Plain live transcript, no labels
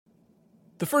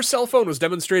The first cell phone was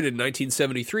demonstrated in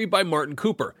 1973 by Martin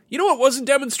Cooper. You know what wasn't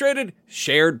demonstrated?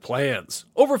 Shared plans.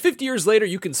 Over 50 years later,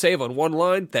 you can save on one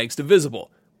line thanks to Visible.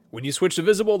 When you switch to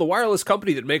Visible, the wireless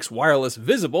company that makes wireless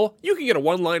visible, you can get a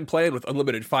one-line plan with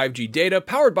unlimited 5G data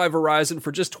powered by Verizon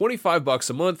for just $25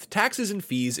 a month, taxes and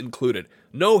fees included.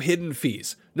 No hidden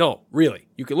fees. No, really.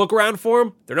 You can look around for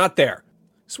them. They're not there.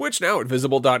 Switch now at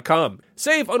Visible.com.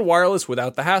 Save on wireless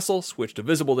without the hassle. Switch to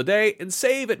Visible today and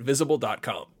save at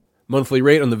Visible.com. Monthly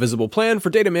rate on the Visible plan for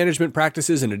data management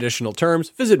practices and additional terms.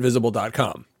 Visit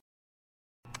Visible.com.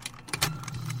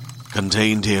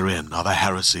 Contained herein are the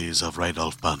heresies of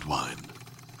Radolf Burntwine,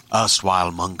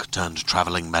 erstwhile monk turned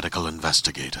traveling medical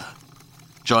investigator.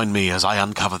 Join me as I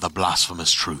uncover the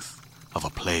blasphemous truth of a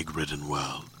plague-ridden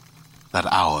world, that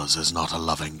ours is not a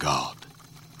loving God,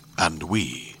 and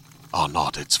we are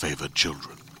not its favored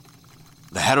children.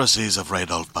 The heresies of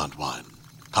Radolf Burntwine,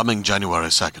 coming January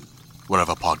 2nd,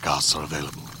 wherever podcasts are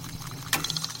available.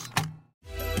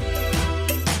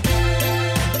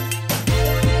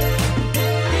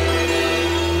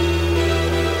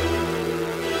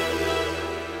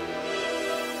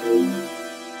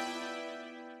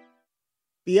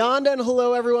 Beyond and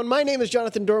hello, everyone. My name is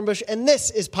Jonathan Dornbush, and this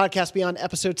is Podcast Beyond,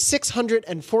 episode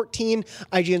 614,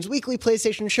 IGN's weekly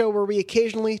PlayStation show where we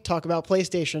occasionally talk about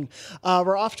PlayStation.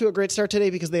 We're off to a great start today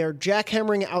because they are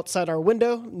jackhammering outside our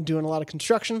window, doing a lot of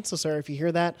construction, so sorry if you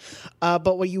hear that.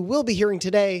 But what you will be hearing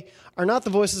today are not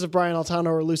the voices of Brian Altano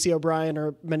or Lucy O'Brien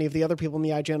or many of the other people in the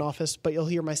IGN office, but you'll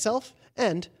hear myself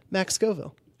and Max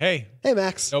Scoville. Hey,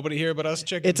 Max. Nobody here but us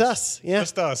chickens. It's us, yeah.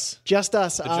 Just us. Just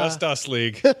us. The Just Us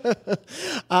League.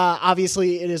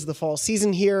 Obviously, it is the fall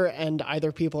season here, and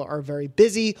either people are very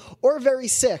busy or very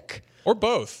sick. Or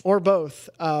both.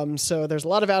 So there's a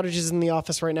lot of outages in the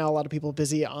office right now, a lot of people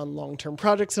busy on long-term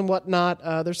projects and whatnot.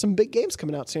 There's some big games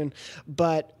coming out soon,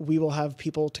 but we will have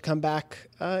people to come back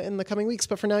in the coming weeks.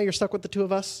 But for now, you're stuck with the two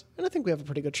of us, and I think we have a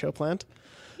pretty good show planned.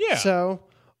 Yeah. So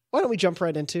why don't we jump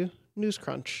right into News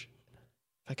Crunch?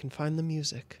 If I can find the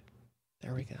music.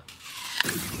 There we go.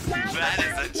 That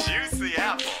is a juicy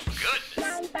apple.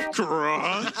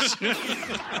 Goodness. Crunch.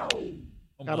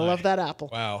 Gotta love that apple.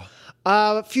 Wow.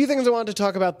 A few things I wanted to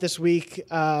talk about this week.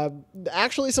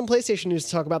 Actually, some PlayStation news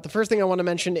to talk about. The first thing I want to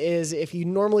mention is if you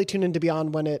normally tune into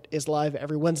Beyond when it is live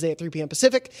every Wednesday at 3 p.m.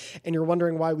 Pacific, and you're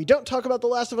wondering why we don't talk about The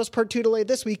Last of Us Part 2 delayed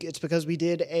this week, it's because we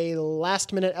did a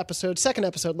last-minute episode, second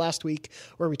episode last week,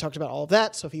 where we talked about all of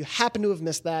that. So if you happen to have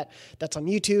missed that, that's on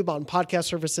YouTube, on podcast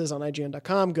services, on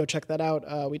IGN.com. Go check that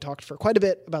out. We talked for quite a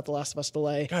bit about The Last of Us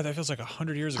delay. God, that feels like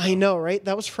 100 years ago. I know, right?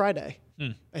 That was Friday,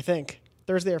 I think.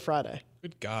 Thursday or Friday.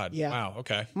 Good God. Yeah. Wow.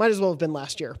 Okay. Might as well have been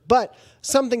last year. But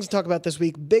some things to talk about this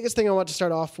week. Biggest thing I want to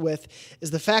start off with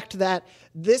is the fact that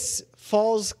this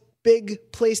fall's big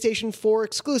PlayStation 4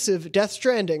 exclusive, Death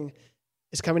Stranding,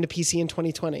 is coming to PC in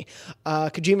 2020.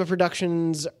 Kojima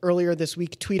Productions earlier this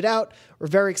week tweeted out, we're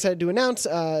very excited to announce,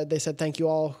 they said thank you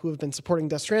all who have been supporting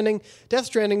Death Stranding. Death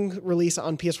Stranding release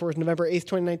on PS4 is November 8th,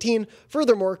 2019.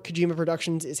 Furthermore, Kojima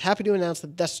Productions is happy to announce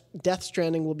that Death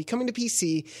Stranding will be coming to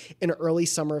PC in early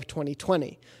summer of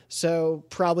 2020. So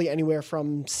probably anywhere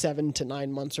from 7 to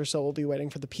 9 months or so we'll be waiting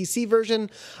for the PC version.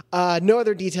 No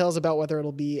other details about whether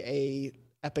it'll be a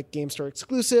Epic Game Store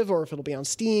exclusive, or if it'll be on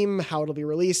Steam, how it'll be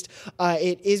released.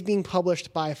 It is being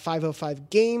published by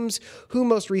 505 Games, who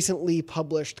most recently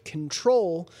published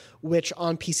Control, which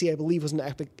on PC I believe was an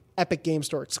Epic Game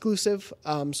Store exclusive.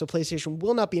 So PlayStation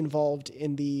will not be involved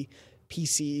in the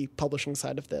PC publishing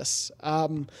side of this.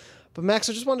 But Max,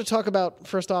 I just wanted to talk about,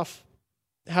 first off,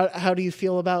 how do you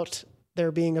feel about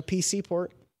there being a PC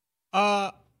port?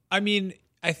 I mean,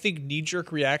 I think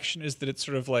knee-jerk reaction is that it's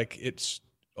sort of like, it's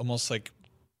almost like,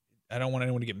 I don't want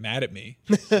anyone to get mad at me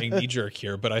saying knee-jerk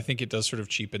here, but I think it does sort of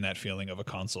cheapen that feeling of a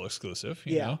console exclusive,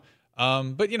 you know?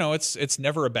 But, you know, it's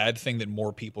never a bad thing that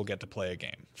more people get to play a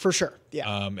game. For sure,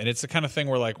 yeah. And it's the kind of thing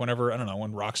where, like, whenever, I don't know,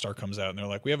 when Rockstar comes out and they're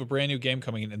like, we have a brand new game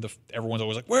coming in, and everyone's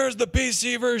always like, where's the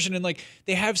PC version? And, like,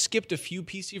 they have skipped a few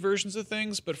PC versions of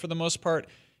things, but for the most part,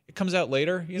 it comes out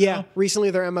later, you know? Recently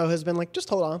their MO has been like, just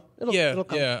hold on. It'll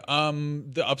come. Yeah.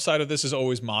 The upside of this is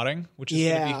always modding, which is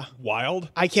going to be wild.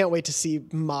 I can't wait to see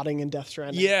modding in Death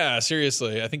Stranding. Yeah,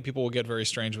 seriously. I think people will get very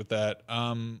strange with that.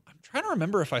 I'm trying to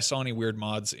remember if I saw any weird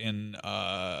mods in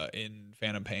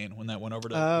Phantom Pain when that went over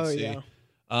to PC.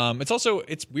 Yeah.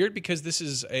 It's weird because this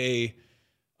is the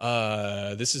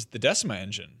Decima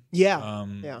engine.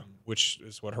 Yeah. Which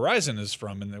is what Horizon is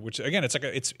from, and which again,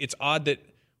 it's odd that,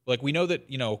 like, we know that,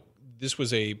 you know, this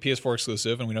was a PS4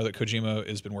 exclusive, and we know that Kojima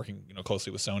has been working, you know,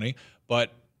 closely with Sony.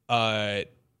 But I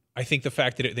think the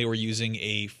fact that they were using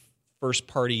a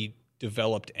first-party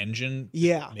developed engine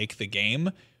to make the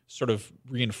game sort of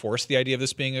reinforce the idea of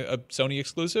this being a Sony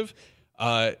exclusive.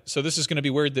 So this is going to be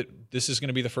weird that this is going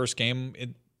to be the first game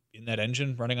in that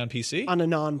engine running on PC. On a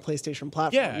non-PlayStation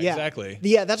platform. Yeah, exactly.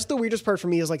 Yeah, that's the weirdest part for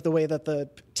me is like the way that the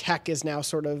tech is now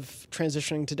sort of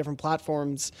transitioning to different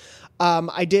platforms.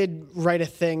 I did write a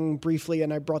thing briefly,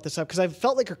 and I brought this up because I've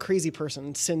felt like a crazy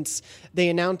person since they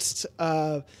announced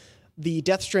the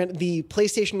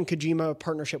PlayStation and Kojima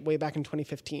partnership way back in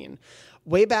 2015.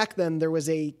 Way back then, there was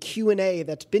a Q&A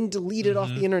that's been deleted off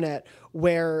the internet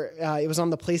where it was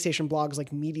on the PlayStation blog's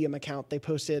like Medium account. They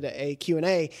posted a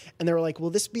Q&A, and they were like,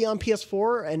 will this be on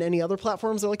PS4 and any other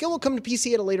platforms? They're like, we'll come to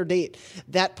PC at a later date.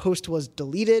 That post was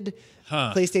deleted.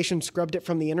 PlayStation scrubbed it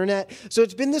from the internet. So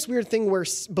it's been this weird thing where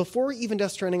before even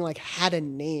Death Stranding like had a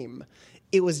name,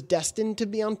 it was destined to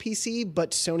be on PC,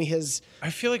 but Sony has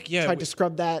tried to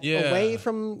scrub that away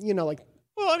from, like...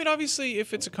 Well, I mean, obviously,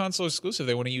 if it's a console exclusive,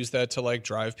 they want to use that to like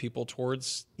drive people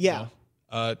towards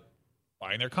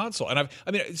buying their console. And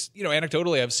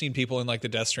anecdotally, I've seen people in like the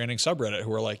Death Stranding subreddit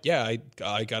who are like, "Yeah,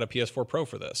 I got a PS4 Pro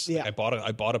for this. Yeah. I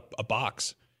bought a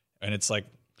box," and it's like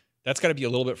that's got to be a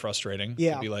little bit frustrating.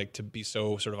 To be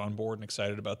so sort of on board and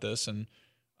excited about this. And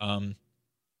I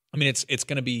mean, it's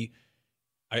going to be.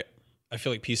 I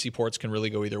feel like PC ports can really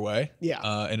go either way. Yeah,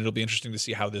 and it'll be interesting to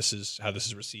see how this is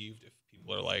received. If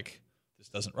people are like, this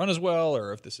doesn't run as well,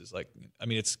 or if this is like, I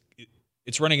mean,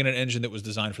 it's running in an engine that was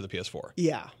designed for the PS4.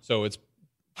 Yeah. So it's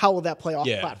how will that play off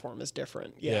platform is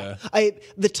different. Yeah.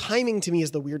 The timing to me is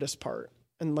the weirdest part,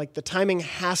 and like the timing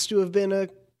has to have been a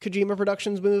Kojima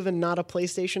Productions move and not a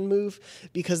PlayStation move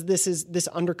because this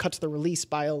undercuts the release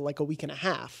by like a week and a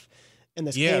half. And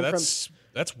this came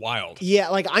that's wild. Yeah,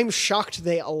 like I'm shocked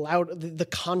they allowed the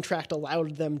contract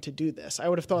allowed them to do this. I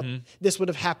would have thought this would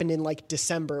have happened in like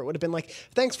December. It would have been like,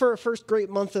 thanks for our first great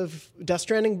month of Death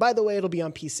Stranding. By the way, it'll be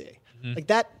on PC. Like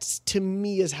that to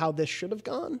me is how this should have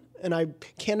gone. And I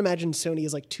can't imagine Sony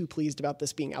is like too pleased about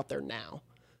this being out there now.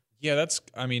 Yeah, that's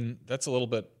a little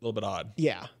bit odd.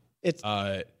 Yeah. It's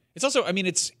also, I mean,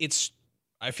 it's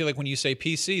I feel like when you say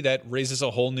PC, that raises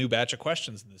a whole new batch of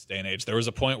questions in this day and age. There was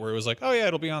a point where it was like, oh yeah,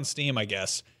 it'll be on Steam, I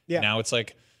guess. Yeah. Now it's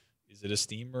like, is it a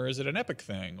Steam or is it an Epic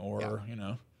thing? Or,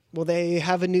 Well, they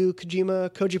have a new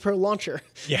Koji Pro launcher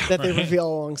that they reveal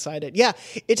alongside it. Yeah,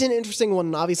 it's an interesting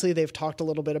one. Obviously, they've talked a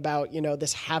little bit about,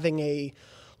 this having a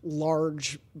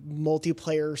large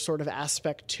multiplayer sort of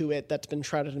aspect to it that's been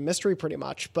shrouded in mystery pretty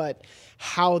much, but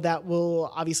how that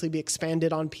will obviously be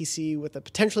expanded on PC with a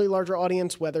potentially larger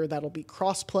audience, whether that'll be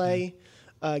cross-play,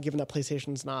 given that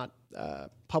PlayStation's not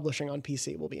publishing on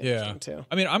PC, will be interesting too.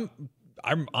 I mean,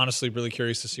 I'm honestly really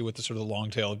curious to see what the sort of the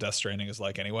long tail of Death Stranding is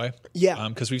like anyway. Yeah.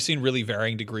 Because we've seen really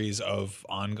varying degrees of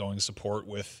ongoing support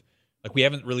with, like, we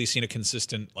haven't really seen a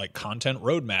consistent like content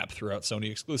roadmap throughout Sony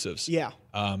exclusives. Yeah.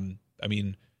 I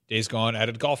mean, Days Gone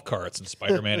added golf carts, and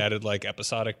Spider-Man added like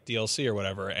episodic DLC or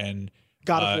whatever, and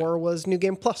God of War was New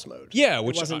Game Plus mode. Yeah,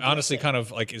 which honestly kind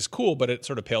of like is cool, but it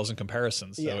sort of pales in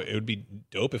comparison. So it would be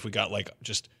dope if we got like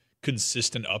just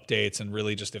consistent updates and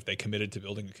really just if they committed to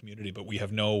building a community, but we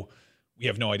have no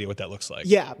idea what that looks like.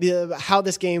 Yeah, how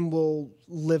this game will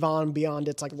live on beyond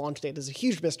its like launch date is a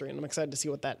huge mystery, and I'm excited to see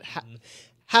what that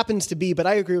happens to be. But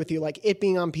I agree with you, like it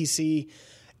being on PC,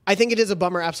 I think it is a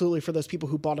bummer absolutely for those people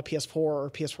who bought a PS4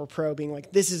 or PS4 Pro being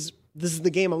like, this is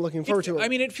the game I'm looking forward to. I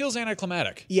mean, it feels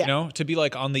anticlimactic, to be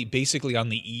like basically on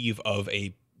the eve of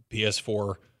a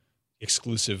PS4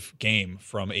 exclusive game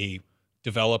from a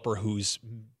developer who's,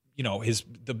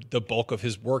 the bulk of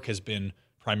his work has been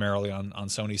primarily on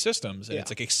Sony systems. And it's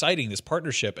like exciting, this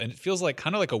partnership. And it feels like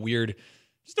kind of like a weird,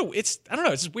 it's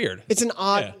just weird. It's an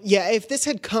odd, if this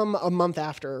had come a month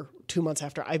after, 2 months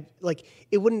after,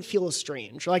 it wouldn't feel as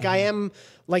strange. Like I am,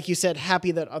 like you said,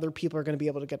 happy that other people are going to be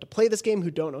able to get to play this game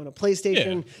who don't own a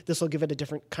PlayStation. Yeah. This will give it a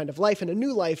different kind of life and a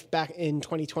new life back in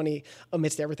 2020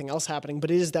 amidst everything else happening.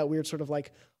 But it is that weird sort of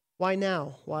like, why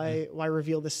now? Why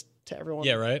reveal this to everyone?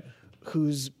 Yeah, right.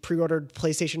 Who's pre-ordered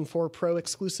PlayStation 4 Pro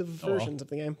exclusive versions of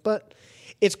the game. But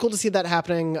it's cool to see that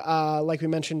happening. Like we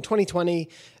mentioned, 2020.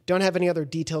 Don't have any other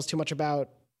details too much about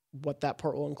what that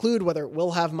port will include, whether it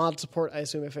will have mod support. I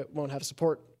assume if it won't have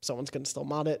support, someone's going to still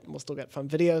mod it, and we'll still get fun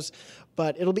videos.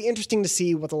 But it'll be interesting to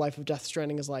see what the life of Death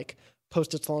Stranding is like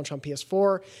post its launch on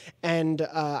PS4. And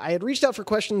I had reached out for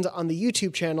questions on the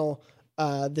YouTube channel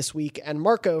this week, and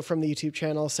Marco from the YouTube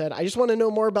channel said, I just want to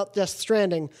know more about Death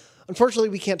Stranding. Unfortunately,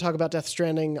 we can't talk about Death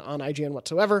Stranding on IGN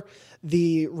whatsoever.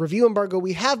 The review embargo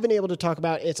we have been able to talk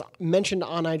about, it's mentioned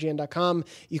on IGN.com.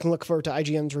 You can look forward to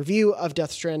IGN's review of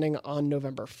Death Stranding on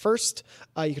November 1st.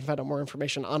 You can find out more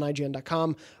information on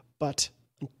IGN.com. But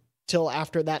until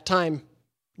after that time,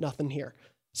 nothing here.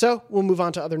 So we'll move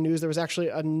on to other news. There was actually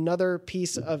another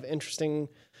piece of interesting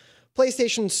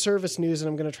PlayStation service news, and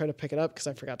I'm going to try to pick it up because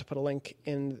I forgot to put a link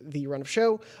in the run of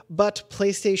show. But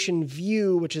PlayStation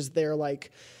Vue, which is their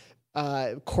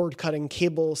cord-cutting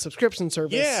cable subscription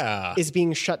service, is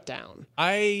being shut down.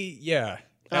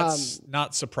 That's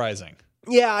not surprising.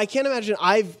 Yeah, I can't imagine.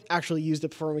 I've actually used it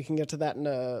before, and we can get to that in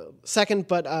a second.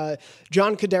 But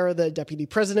John Cadera, the deputy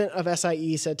president of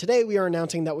SIE, said, "Today we are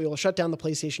announcing that we will shut down the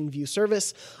PlayStation Vue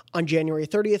service on January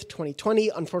 30th, 2020.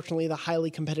 Unfortunately, the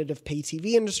highly competitive pay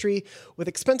TV industry with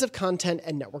expensive content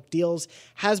and network deals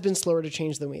has been slower to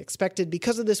change than we expected.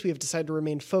 Because of this, we have decided to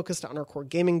remain focused on our core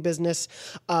gaming business.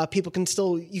 You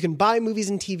can buy movies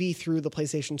and TV through the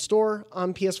PlayStation Store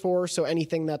on PS4. So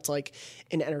anything that's like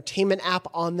an entertainment app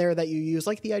on there that you use,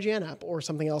 like the IGN app or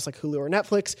something else like Hulu or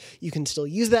Netflix, you can still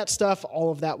use that stuff. All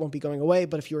of that won't be going away.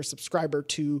 But if you're a subscriber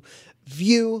to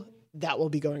Vue, that will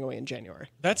be going away in January."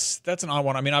 That's an odd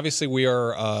one. I mean, obviously we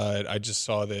are. I just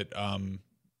saw that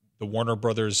the Warner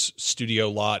Brothers studio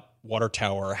lot water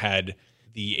tower had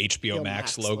the HBO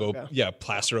Max logo,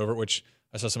 plastered over it, which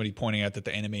I saw somebody pointing out that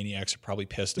the Animaniacs are probably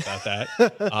pissed about that.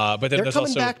 But then they're there's coming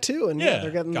also back too, and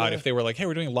they're getting. God, if they were like, "Hey,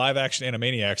 we're doing live action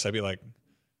Animaniacs," I'd be like,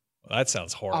 well, that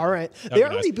sounds horrible. All right. They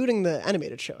are rebooting the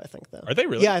animated show, I think, though. Are they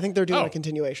really? Yeah, I think they're doing a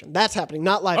continuation. That's happening,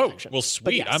 not live action. Well,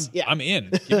 sweet. Yes, I'm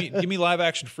in. Give me live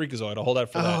action Freakazoid. I'll hold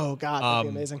out for that. Oh, God,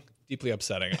 that'd be amazing. Deeply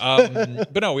upsetting.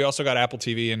 But no, we also got Apple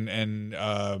TV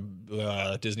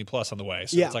and Disney Plus on the way.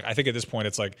 So it's like, I think at this point,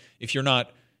 it's like, if you're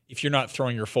not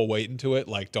throwing your full weight into it,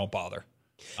 like, don't bother.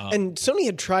 And Sony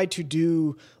had tried to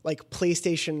do like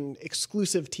PlayStation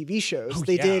exclusive TV shows.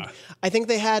 Did. I think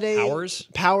they had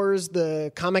Powers,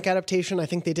 the comic adaptation. I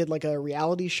think they did like a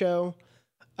reality show.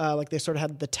 Like they sort of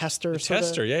had the Tester.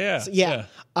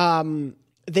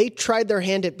 They tried their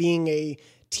hand at being a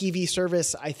TV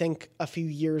service, I think a few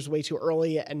years way too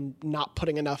early and not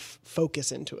putting enough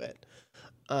focus into it.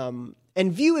 And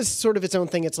Vue is sort of its own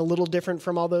thing. It's a little different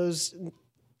from all those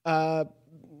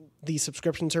the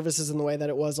subscription services in the way that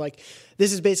it was like,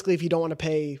 this is basically if you don't want to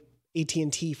pay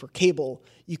AT&T for cable,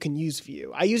 you can use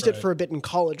Vue. I used it for a bit in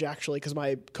college actually because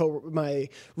my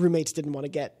roommates didn't want to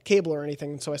get cable or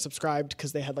anything, so I subscribed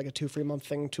because they had like a 2 free month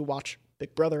thing to watch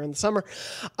Big Brother in the summer,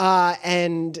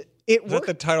 and it was that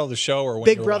the title of the show or when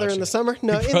Big Brother in the summer?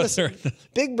 No,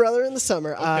 Big Brother in the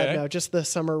summer. Okay. No, just the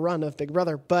summer run of Big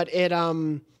Brother, but it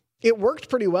worked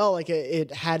pretty well. Like it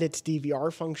had its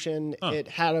DVR function. It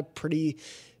had a pretty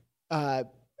a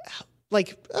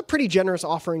pretty generous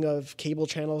offering of cable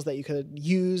channels that you could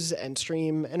use and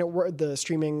stream, and the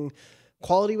streaming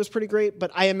quality was pretty great.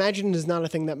 But I imagine it is not a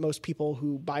thing that most people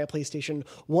who buy a PlayStation,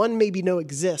 one, maybe know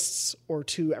exists, or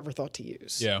two, ever thought to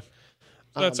use. Yeah.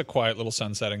 So that's a quiet little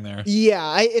sunsetting there.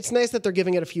 Yeah, it's nice that they're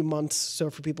giving it a few months. So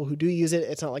for people who do use it,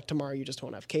 it's not like tomorrow you just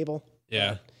won't have cable.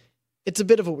 Yeah. It's a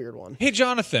bit of a weird one. Hey,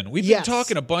 Jonathan, we've been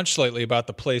talking a bunch lately about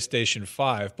the PlayStation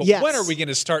 5, but when are we going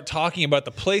to start talking about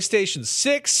the PlayStation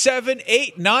 6, 7,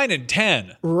 8, 9, and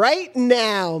 10? Right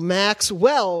now, Max.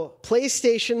 Well,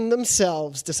 PlayStation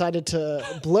themselves decided to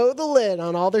blow the lid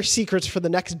on all their secrets for the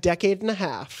next decade and a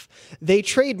half. They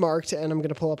trademarked, and I'm going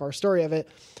to pull up our story of it,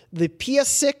 the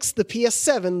PS6, the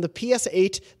PS7, the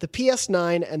PS8, the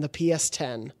PS9, and the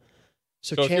PS10.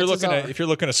 So if you're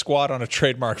looking to squat on a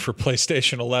trademark for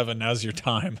PlayStation 11, now's your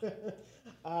time.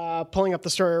 Pulling up the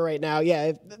story right now.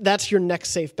 Yeah, that's your next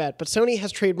safe bet. But Sony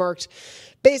has trademarked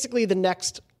basically the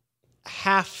next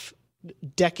half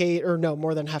decade, or no,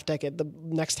 more than half decade, the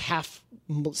next half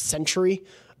century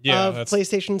of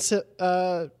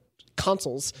PlayStation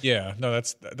consoles. Yeah, no,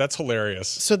 that's hilarious.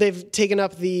 So they've taken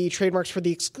up the trademarks for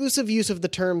the exclusive use of the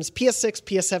terms PS6,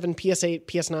 PS7, PS8,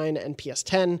 PS9, and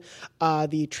PS10.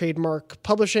 The trademark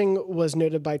publishing was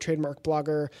noted by trademark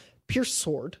blogger Pierce's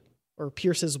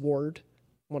Ward,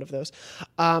 one of those.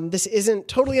 This isn't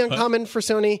totally uncommon for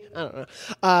Sony. I don't know.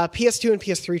 PS2 and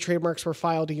PS3 trademarks were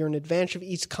filed a year in advance of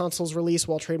each console's release,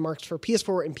 while trademarks for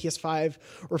PS4 and PS5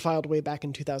 were filed way back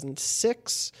in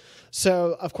 2006.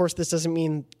 So, of course, this doesn't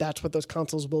mean that's what those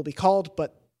consoles will be called,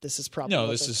 but this is probably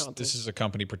this is a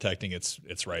company protecting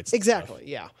its rights. Exactly.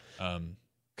 Yeah.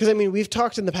 Because I mean, we've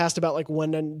talked in the past about like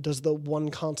when does the one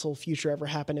console future ever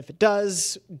happen? If it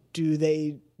does, do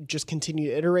they just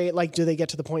continue to iterate? Like, do they get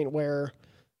to the point where,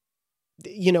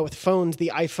 you know, with phones,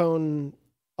 the iPhone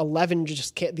 11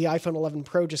 the iPhone 11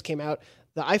 Pro just came out.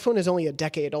 The iPhone is only a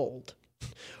decade old,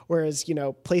 whereas, you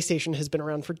know, PlayStation has been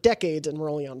around for decades and we're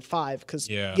only on 5 because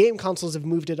game consoles have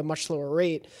moved at a much slower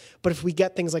rate. But if we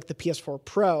get things like the PS4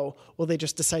 Pro, will they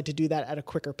just decide to do that at a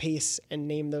quicker pace and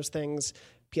name those things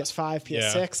PS5,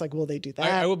 PS6? Like, will they do that?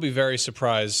 I will be very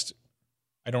surprised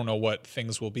I don't know what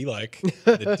things will be like in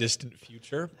the distant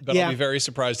future, but Yeah. I'll be very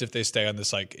surprised if they stay on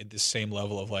this this same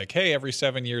level of like, hey, every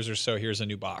 7 years or so, here's a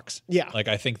new box. Yeah. Like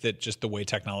I think that just the way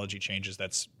technology changes,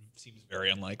 seems very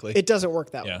unlikely. It doesn't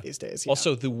work that Yeah. way these days. Yeah.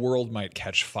 Also, the world might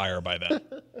catch fire by then.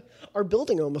 Our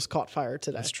building almost caught fire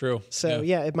today. That's true. So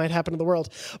yeah, it might happen to the world.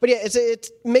 But yeah, it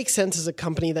makes sense as a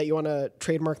company that you want to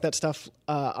trademark that stuff.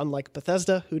 Unlike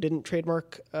Bethesda, who didn't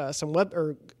trademark some web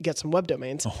or get some web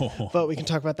domains. But we can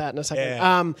talk about that in a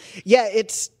second. Yeah.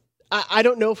 I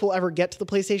don't know if we'll ever get to the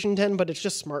PlayStation 10, but it's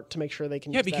just smart to make sure they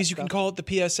can. Yeah, use because that you can stuff. call it the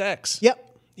PSX. Yep.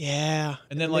 Yeah.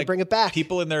 And then they like bring it back.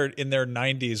 people in their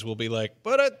 90s will be like,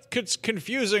 but it's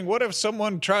confusing. What if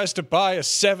someone tries to buy a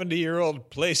 70-year-old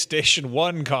PlayStation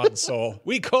 1 console?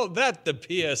 We call that the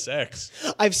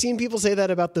PSX. I've seen people say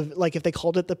that about if they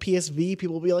called it the PSV,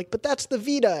 people will be like, but that's the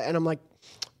Vita. And I'm like,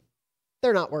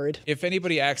 they're not worried. If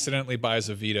anybody accidentally buys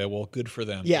a Vita, well, good for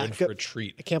them. Yeah, They're in for a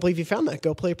treat. I can't believe you found that.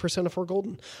 Go play Persona 4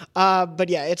 Golden. But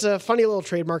yeah, it's a funny little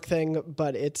trademark thing,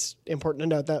 but it's important to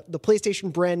note that the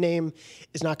PlayStation brand name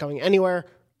is not going anywhere,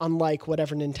 unlike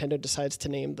whatever Nintendo decides to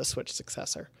name the Switch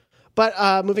successor.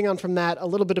 But moving on from that, a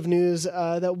little bit of news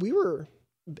that we were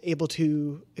able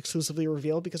to exclusively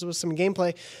reveal because it was some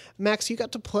gameplay. Max, you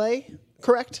got to play,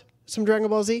 correct? Some Dragon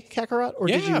Ball Z Kakarot, or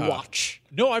did you watch?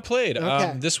 No, I played.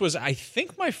 Okay. This was, I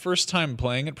think, my first time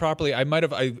playing it properly. I might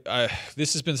have.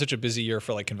 This has been such a busy year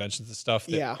for like conventions and stuff.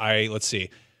 That let's see.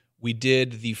 We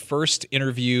did the first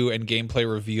interview and gameplay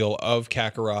reveal of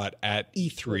Kakarot at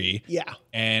E3. Yeah,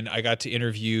 and I got to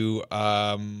interview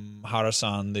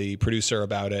Harasan, the producer,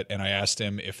 about it, and I asked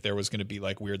him if there was going to be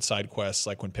like weird side quests,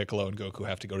 like when Piccolo and Goku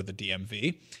have to go to the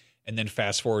DMV. And then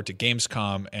fast forward to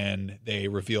Gamescom, and they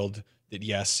revealed that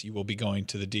yes, you will be going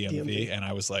to the DMV. And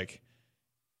I was like,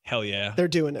 hell yeah. They're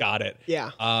doing it. Got it.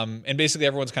 Yeah. And basically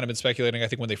everyone's kind of been speculating. I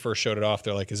think when they first showed it off,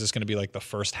 they're like, is this going to be like the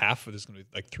first half? Or is this going to be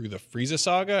like through the Frieza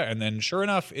saga? And then sure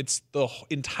enough, it's the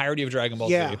entirety of Dragon Ball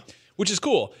Z, which is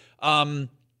cool. And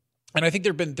I think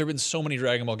there've been so many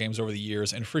Dragon Ball games over the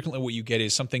years, and frequently what you get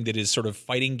is something that is sort of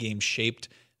fighting game shaped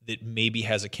that maybe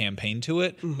has a campaign to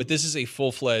it, but this is a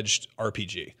full-fledged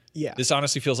RPG. Yeah. This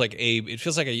honestly feels like a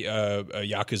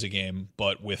Yakuza game,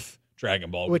 but with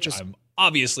Dragon Ball, which I'm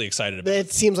obviously excited about.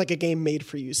 It seems like a game made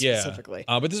for you specifically.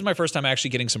 But this is my first time actually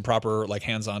getting some proper like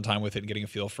hands-on time with it and getting a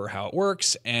feel for how it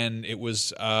works. And it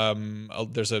was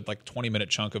there's a like 20-minute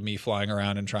chunk of me flying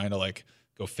around and trying to like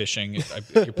go fishing.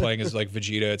 You're playing as like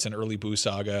Vegeta. It's an early Buu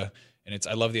saga, and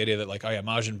I love the idea that like, oh yeah,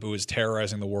 Majin Buu is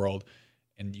terrorizing the world,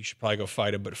 and you should probably go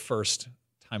fight him. But first,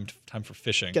 time for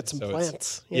fishing. Get some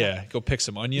plants. Yeah, go pick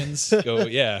some onions.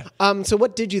 So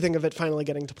what did you think of it finally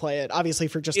getting to play it? Obviously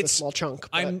for just a small chunk.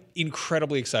 But I'm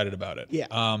incredibly excited about it. Yeah.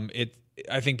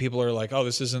 I think people are like, oh,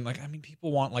 this isn't like, I mean,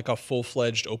 people want like a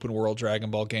full-fledged open world Dragon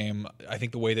Ball game. I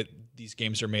think the way that these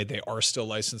games are made, they are still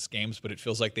licensed games, but it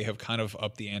feels like they have kind of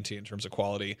upped the ante in terms of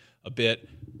quality a bit.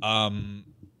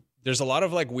 There's a lot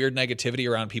of like weird negativity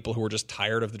around people who are just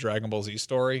tired of the Dragon Ball Z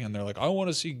story, and they're like, I want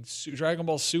to see Dragon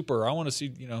Ball Super. I want to see,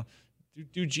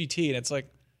 do GT. And it's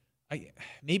like,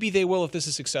 maybe they will if this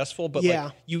is successful, but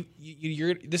like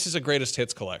you're this is a greatest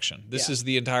hits collection. This is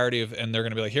the entirety of, and they're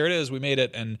going to be like, here it is, we made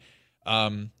it. And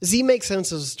Z makes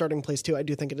sense as a starting place too. I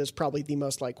do think it is probably the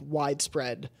most like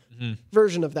widespread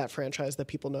version of that franchise that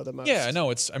people know the most. Yeah, no,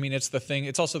 it's the thing.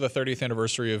 It's also the 30th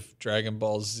anniversary of Dragon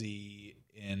Ball Z.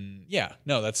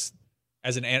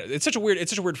 It's such a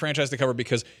weird franchise to cover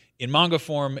because in manga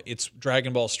form it's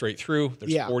Dragon Ball straight through.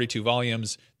 There's 42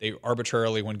 volumes. They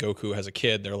arbitrarily, when Goku has a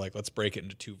kid, they're like, let's break it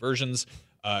into two versions.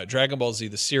 Dragon Ball Z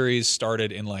the series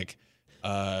started in like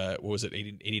what was it,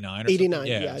 89 or 89,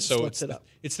 something? yeah, I just looked it up.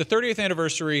 It's the 30th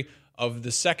anniversary of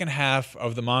the second half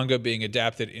of the manga being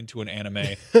adapted into an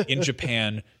anime in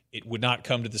Japan. It would not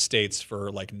come to the States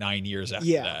for like 9 years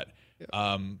after that.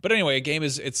 But anyway, a game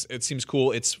it seems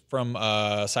cool. It's from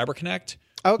CyberConnect,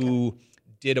 who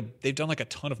they've done like a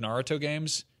ton of Naruto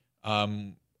games,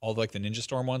 all like the Ninja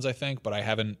Storm ones, I think. But I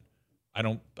don't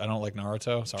like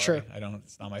Naruto. Sorry, sure.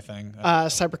 It's not my thing.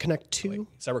 CyberConnect 2.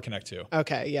 CyberConnect 2.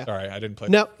 Okay, yeah. Sorry, I didn't play.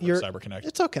 CyberConnect.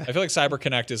 It's okay. I feel like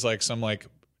CyberConnect is like some like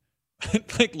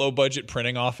like low budget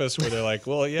printing office where they're like,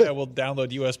 well, yeah, we'll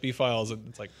download USB files, and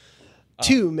it's like.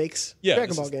 2 makes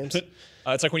Dragon Ball games.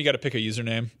 It's like when you got to pick a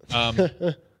username.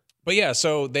 But yeah,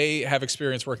 so they have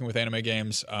experience working with anime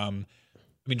games. I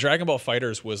mean, Dragon Ball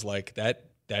FighterZ was like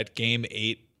that game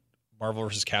ate Marvel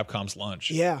vs. Capcom's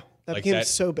lunch. Yeah, that game is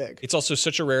so big. It's also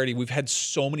such a rarity. We've had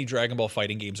so many Dragon Ball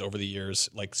fighting games over the years,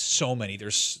 like so many.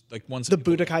 There's like ones the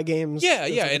Budokai games. Yeah,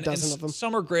 like and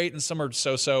some are great and some are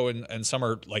so-so and some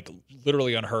are like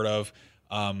literally unheard of.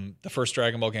 The first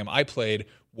Dragon Ball game I played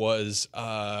was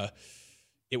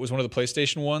it was one of the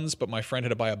PlayStation ones, but my friend had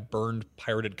to buy a burned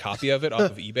pirated copy of it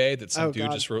off of eBay that some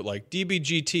dude just wrote like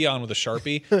DBGT on with a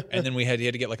Sharpie. And then he had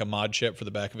to get like a mod chip for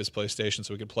the back of his PlayStation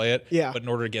so we could play it. Yeah. But in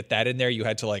order to get that in there, you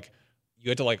had to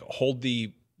hold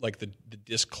the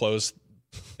disc closed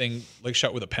thing like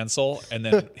shut with a pencil and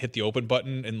then hit the open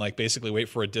button and like basically wait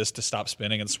for a disc to stop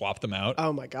spinning and swap them out.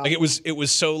 Oh my God. Like it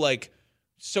was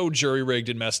so jury rigged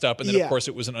and messed up. And then of course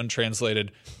it was an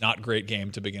untranslated, not great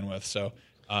game to begin with. So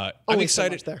I'm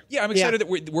excited. So there. Yeah, I'm excited that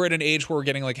we're at an age where we're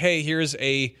getting like, hey, here's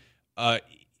a,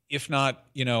 if not,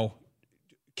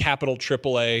 capital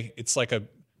AAA. It's like a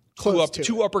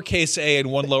two uppercase A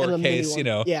and one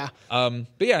lowercase. Yeah.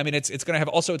 But yeah, I mean, it's going to have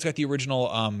also. It's got the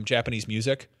original Japanese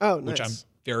music. Oh, nice. Which I'm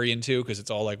very into because it's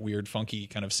all like weird, funky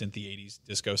kind of synthy '80s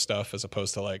disco stuff, as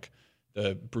opposed to like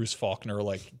the Bruce Faulkner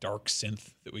like dark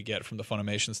synth that we get from the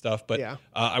Funimation stuff. But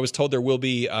I was told there will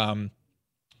be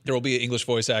English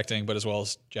voice acting, but as well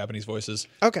as Japanese voices.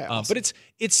 Okay, awesome. But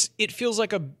it feels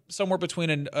like somewhere between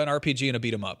an RPG and a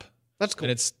beat 'em up. That's cool.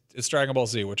 And it's Dragon Ball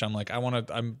Z, which I'm like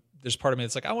there's part of me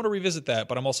that's like I want to revisit that,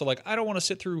 but I'm also like I don't want to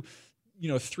sit through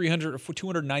 300 or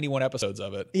 291 episodes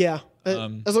of it. Yeah,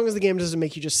 as long as the game doesn't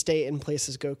make you just stay in place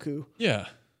as Goku. Yeah.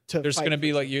 There's going to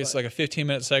be it's like a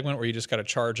 15-minute segment where you just got to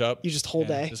charge up. You just whole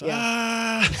day. Just,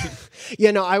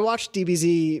 Yeah, no, I watched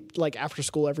DBZ like after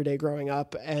school every day growing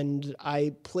up, and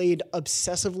I played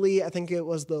obsessively. I think it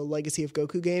was the Legacy of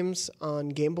Goku games on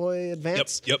Game Boy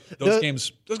Advance. Yep. Those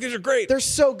games are great. They're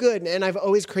so good, and I've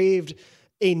always craved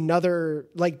another,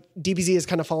 like DBZ has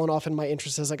kind of fallen off in my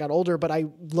interest as I got older, but I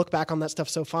look back on that stuff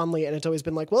so fondly, and it's always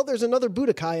been like, well, there's another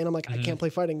Budokai, and I'm like, I can't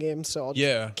play fighting games, so I'll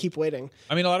just keep waiting.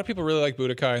 I mean, a lot of people really like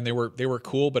Budokai, and they were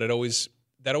cool, but that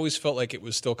always felt like it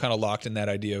was still kind of locked in that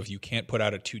idea of you can't put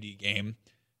out a 2D game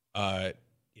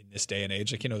in this day and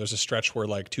age. Like, there's a stretch where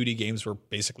like 2D games were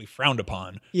basically frowned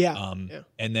upon. Yeah.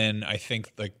 And then I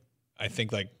think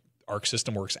Arc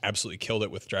System Works absolutely killed it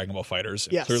with Dragon Ball FighterZ.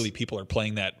 And yes. Clearly people are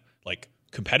playing that like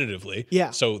competitively.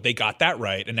 Yeah. So they got that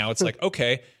right. And now it's like,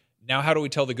 okay, now how do we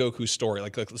tell the Goku story?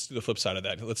 Like let's do the flip side of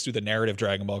that. Let's do the narrative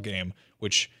Dragon Ball game,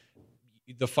 which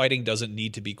the fighting doesn't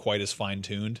need to be quite as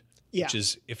fine-tuned. Yeah. Which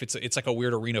is if it's like a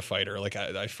weird arena fighter. Like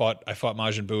I fought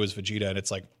Majin Buu as Vegeta, and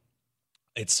it's like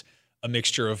it's a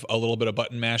mixture of a little bit of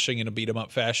button mashing in a beat 'em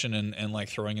up fashion and like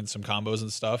throwing in some combos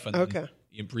and stuff and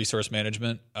resource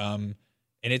management. And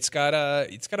it's got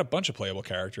a bunch of playable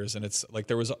characters, and it's like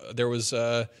there was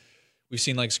we've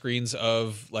seen like screens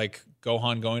of like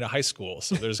Gohan going to high school.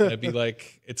 So there's going to be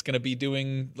like it's going to be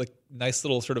doing like nice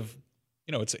little sort of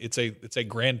it's a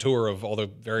grand tour of all the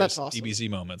various DBZ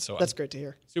moments. So that's great to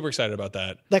hear. Super excited about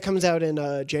that. That comes out in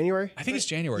January. I think it's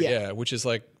January. Yeah, which is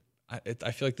like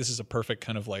I feel like this is a perfect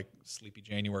kind of like sleepy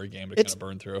January game to kind of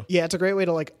burn through. Yeah, it's a great way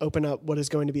to like open up what is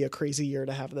going to be a crazy year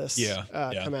to have this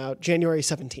come out January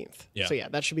 17th. Yeah. So yeah,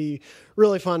 that should be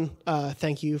really fun.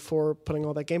 Thank you for putting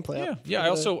all that gameplay up.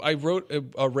 Yeah. I wrote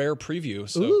a rare preview,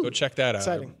 so go check that out.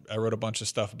 Exciting. I wrote a bunch of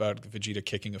stuff about Vegeta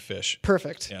kicking a fish.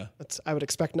 Perfect. Yeah. I would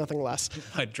expect nothing less.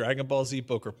 My Dragon Ball Z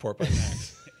book report by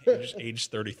Max. age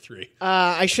 33.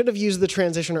 I should have used the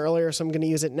transition earlier, so I'm going to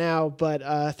use it now.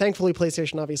 But thankfully,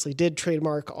 PlayStation obviously did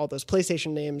trademark all those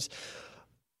PlayStation names.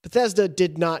 Bethesda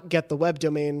did not get the web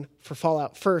domain for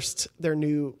Fallout first, their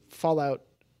new Fallout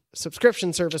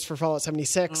subscription service for Fallout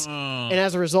 76. And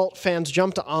as a result, fans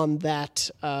jumped on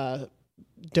that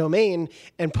domain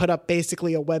and put up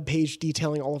basically a web page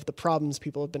detailing all of the problems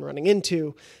people have been running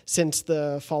into since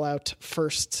the Fallout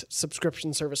first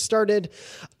subscription service started.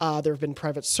 There have been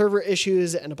private server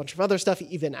issues and a bunch of other stuff,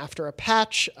 even after a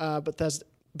patch.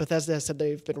 Bethesda has said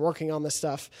they've been working on this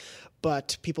stuff,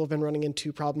 but people have been running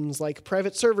into problems like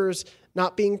private servers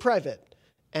not being private.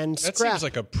 And that Scrap, seems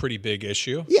like a pretty big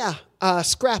issue. Yeah,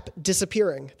 Scrap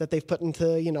disappearing that they've put into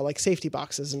like safety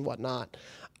boxes and whatnot.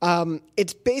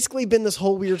 It's basically been this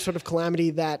whole weird sort of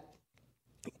calamity that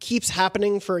keeps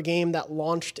happening for a game that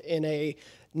launched in a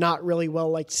not really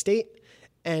well-liked state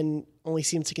and only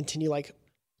seems to continue like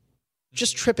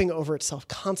just tripping over itself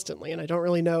constantly. And I don't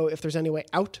really know if there's any way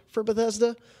out for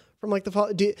Bethesda from like the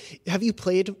fall. Have you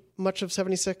played much of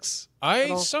 76?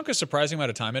 I sunk a surprising amount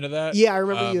of time into that. Yeah, I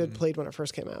remember you had played when it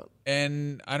first came out.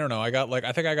 And I don't know, I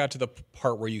think I got to the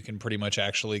part where you can pretty much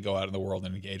actually go out in the world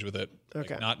and engage with it.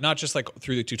 Okay. Like not just like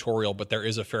through the tutorial, but there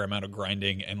is a fair amount of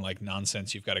grinding and like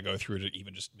nonsense you've got to go through to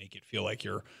even just make it feel like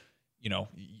you're,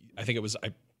 I think it was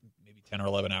maybe 10 or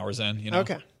 11 hours in,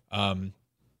 Okay. And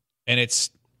it's,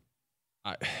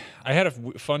 I had a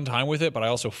fun time with it, but I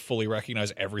also fully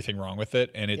recognize everything wrong with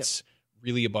it. And it's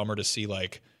really a bummer to see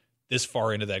like this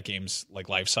far into that game's like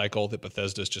life cycle that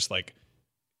Bethesda's just like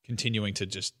continuing to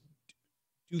just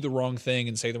do the wrong thing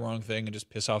and say the wrong thing and just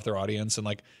piss off their audience. And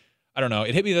like, I don't know.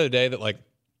 It hit me the other day that like,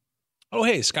 oh,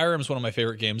 hey, Skyrim's one of my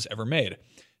favorite games ever made.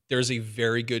 There's a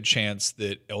very good chance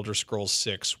that Elder Scrolls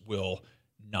 6 will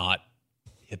not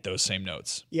hit those same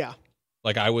notes. Yeah.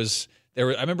 Like I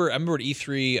remember at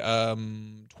E3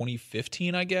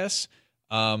 2015, I guess.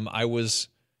 I was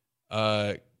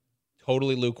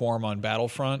totally lukewarm on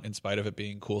Battlefront in spite of it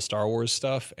being cool Star Wars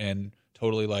stuff, and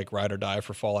totally like ride or die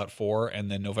for Fallout 4. And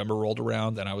then November rolled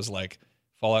around and I was like,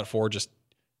 Fallout 4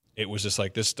 it was just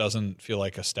like, this doesn't feel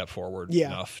like a step forward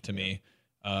enough to me.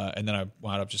 And then I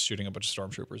wound up just shooting a bunch of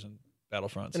stormtroopers in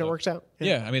Battlefront. And it works out.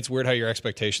 Yeah. I mean, it's weird how your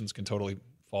expectations can totally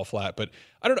fall flat, but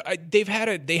I don't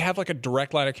know. They have like a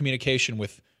direct line of communication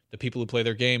with the people who play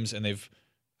their games, and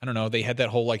they had that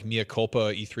whole like mea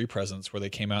culpa E3 presence where they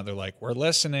came out and they're like, we're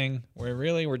listening.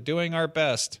 We're doing our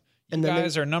best. You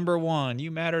guys are number one.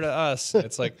 You matter to us.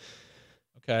 It's like,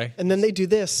 okay. And then they do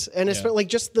this. And it's like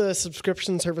just the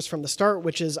subscription service from the start,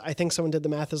 which is, I think someone did the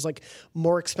math, is like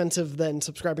more expensive than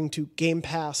subscribing to Game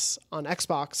Pass on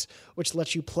Xbox, which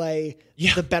lets you play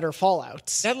the better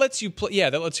Fallouts. That lets you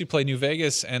play New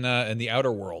Vegas and the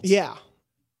Outer Worlds. Yeah.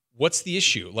 What's the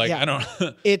issue? Like, I don't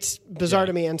It's bizarre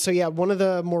to me. And so, one of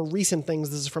the more recent things,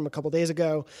 this is from a couple days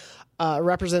ago, a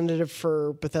representative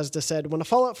for Bethesda said, when a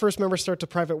Fallout First member starts a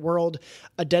private world,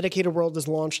 a dedicated world is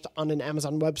launched on an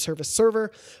Amazon Web Service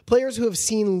server. Players who have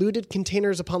seen looted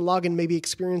containers upon login may be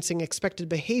experiencing expected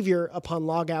behavior upon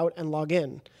log out and log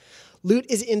in. Loot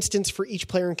is instanced for each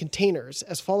player in containers.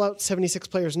 As Fallout 76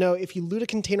 players know, if you loot a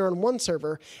container on one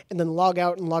server and then log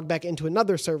out and log back into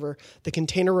another server, the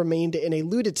container remained in a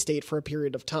looted state for a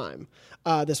period of time.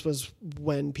 This was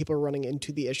when people were running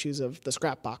into the issues of the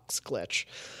Scrapbox glitch.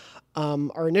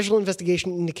 Our initial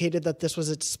investigation indicated that this was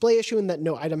a display issue and that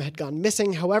no item had gone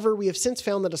missing. However, we have since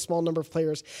found that a small number of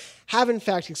players have in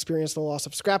fact experienced the loss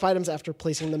of scrap items after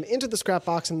placing them into the scrap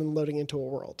box and then loading into a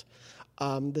world.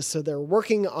 So they're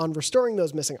working on restoring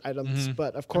those missing items,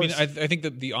 but of course... I think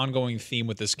that the ongoing theme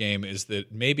with this game is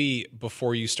that maybe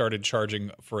before you started charging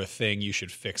for a thing, you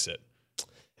should fix it.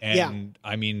 And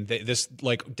I mean, this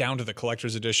like down to the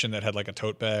collector's edition that had like a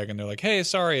tote bag, and they're like, "Hey,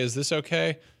 sorry, is this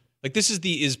okay?" Like this is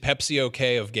the "is Pepsi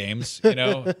okay" of games, you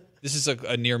know? This is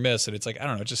a near miss, and it's like I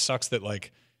don't know. It just sucks that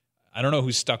like I don't know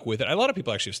who's stuck with it. A lot of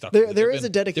people actually have stuck with it. There is a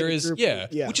dedicated group.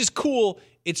 Yeah, which is cool.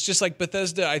 It's just like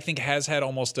Bethesda, I think, has had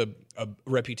almost a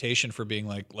reputation for being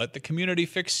like, let the community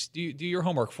do your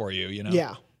homework for you. You know?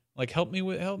 Yeah. Like help me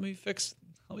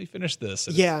finish this.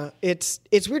 And it's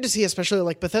weird to see, especially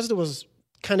like Bethesda was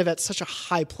kind of at such a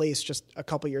high place just a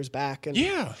couple years back. And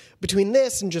between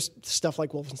this and just stuff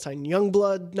like Wolfenstein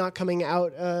Youngblood not coming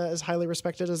out as highly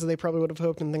respected as they probably would have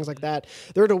hoped and things like that,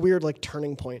 they're at a weird like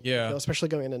turning point. Yeah. You know, especially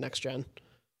going into next gen.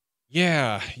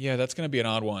 Yeah, that's going to be an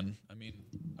odd one. I mean,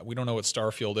 we don't know what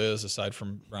Starfield is aside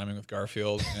from rhyming with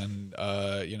Garfield, and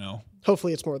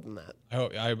hopefully it's more than that.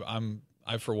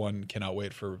 I for one cannot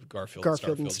wait for Garfield in and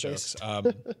Starfield space. jokes.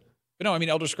 But no, I mean,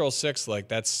 Elder Scrolls 6, like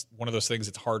that's one of those things.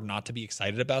 It's hard not to be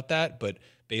excited about that, but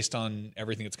based on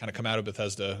everything that's kind of come out of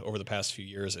Bethesda over the past few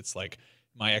years, it's like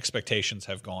my expectations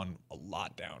have gone a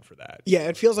lot down for that. Yeah,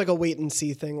 it feels like a wait and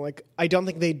see thing. Like I don't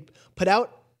think they'd put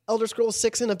out Elder Scrolls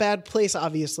 6 in a bad place,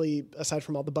 obviously, aside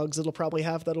from all the bugs it'll probably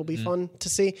have that'll be fun to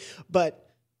see.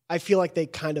 But I feel like they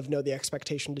kind of know the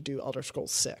expectation to do Elder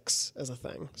Scrolls 6 as a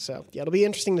thing. So yeah, it'll be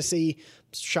interesting to see.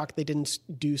 Shocked they didn't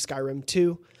do Skyrim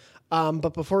 2.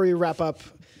 But before we wrap up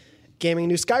gaming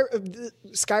news,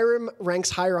 Skyrim ranks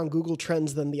higher on Google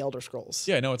Trends than the Elder Scrolls.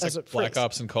 Yeah, no, it's like Black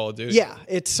Ops and Call of Duty. Yeah,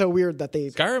 it's so weird that they...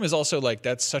 Skyrim is also like,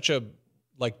 that's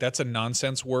a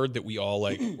nonsense word that we're all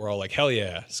like, hell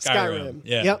yeah, Skyrim.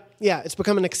 Yeah. Yep. Yeah, it's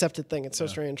become an accepted thing. It's so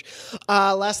strange.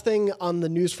 Last thing on the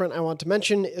news front I want to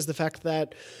mention is the fact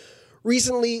that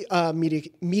recently,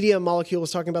 Media Molecule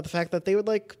was talking about the fact that they would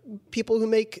like people who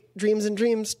make Dreams and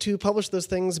Dreams to publish those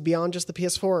things beyond just the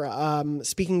PS4.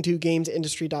 Speaking to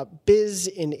GamesIndustry.biz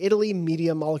in Italy,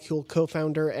 Media Molecule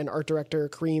co-founder and art director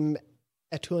Karim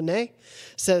Etoune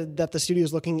said that the studio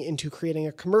is looking into creating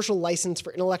a commercial license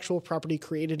for intellectual property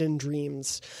created in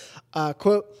dreams.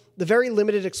 Quote, the very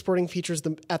limited exporting features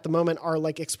at the moment are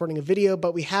like exporting a video,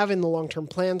 but we have in the long-term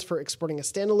plans for exporting a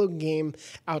standalone game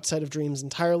outside of Dreams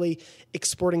entirely,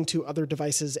 exporting to other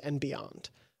devices and beyond.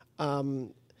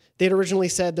 They'd originally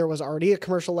said there was already a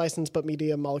commercial license, but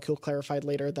Media Molecule clarified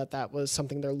later that was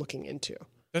something they're looking into.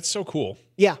 That's so cool.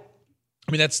 Yeah.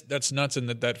 I mean, that's nuts, and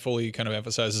that fully kind of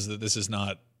emphasizes that this is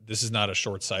not a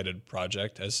short-sighted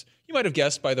project, as you might have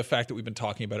guessed by the fact that we've been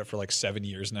talking about it for like 7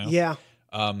 years now. Yeah.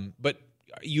 But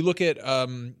you look at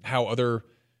how other,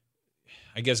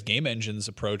 I guess, game engines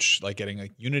approach like getting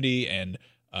like Unity and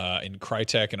in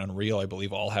Crytek and Unreal, I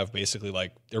believe, all have basically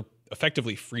like they're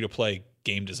effectively free to play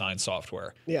game design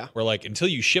software. Yeah. Where like until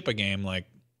you ship a game, like,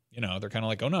 you know, they're kind of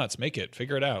like, go nuts, make it,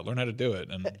 figure it out, learn how to do it.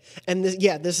 And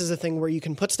this is a thing where you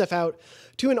can put stuff out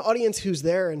to an audience who's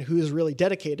there and who is really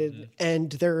dedicated, and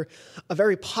they're a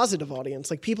very positive audience.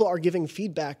 Like, people are giving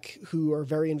feedback who are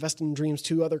very invested in Dreams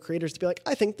to other creators to be like,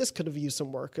 I think this could have used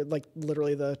some work, like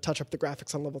literally the touch up the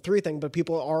graphics on level 3 thing. But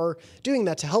people are doing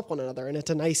that to help one another, and it's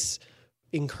a nice,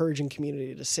 encouraging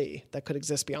community to see that could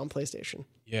exist beyond PlayStation.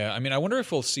 Yeah, I mean, I wonder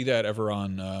if we'll see that ever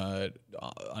on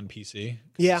PC.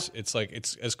 Yeah. It's like,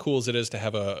 it's as cool as it is to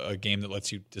have a game that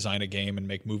lets you design a game and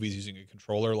make movies using a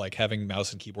controller. Like, having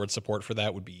mouse and keyboard support for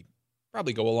that would be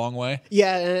probably go a long way.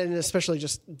 Yeah, and especially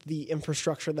just the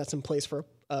infrastructure that's in place for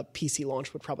a PC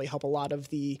launch would probably help a lot of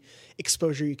the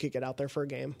exposure you could get out there for a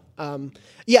game.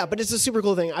 Yeah, but it's a super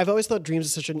cool thing. I've always thought Dreams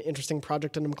is such an interesting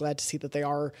project, and I'm glad to see that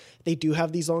they do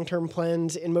have these long-term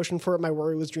plans in motion for it. My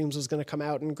worry was Dreams was going to come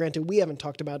out, and granted, we haven't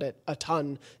talked about it a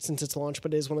ton since its launch,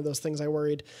 but it is one of those things I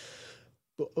worried.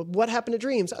 What happened to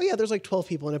Dreams? Oh yeah, there's like 12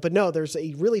 people in it, but no, there's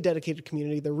a really dedicated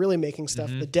community. They're really making stuff.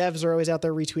 The devs are always out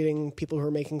there retweeting people who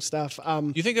are making stuff.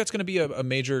 Do you think that's going to be a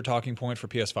major talking point for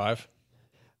PS5?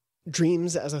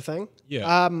 Dreams as a thing? Yeah.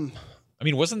 I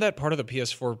mean, wasn't that part of the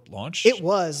PS4 launch? It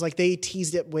was. Like, they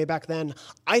teased it way back then.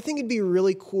 I think it'd be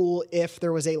really cool if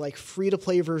there was a like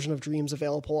free-to-play version of Dreams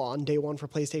available on day one for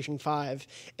PlayStation 5,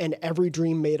 and every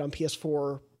Dream made on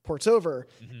PS4 ports over.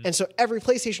 And so every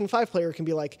PlayStation 5 player can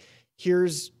be like,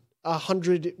 here's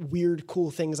 100 weird, cool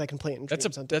things I can play in Dreams.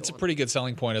 That's a pretty good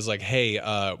selling point. Is like, hey,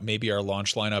 maybe our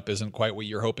launch lineup isn't quite what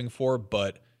you're hoping for,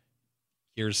 but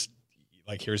here's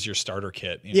your starter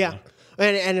kit. You know?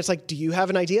 And it's like, do you have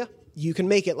an idea? You can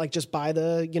make it. Like, just buy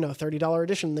the $30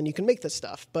 edition, then you can make this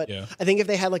stuff. But I think if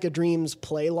they had like a Dreams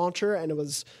Play launcher and it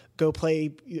was go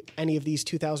play any of these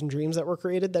 2,000 Dreams that were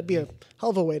created, that'd be a hell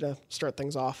of a way to start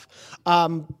things off.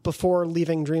 Before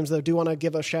leaving Dreams, though, I do want to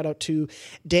give a shout out to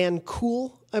Dan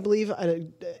Cool, I believe,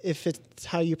 if it's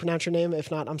how you pronounce your name. If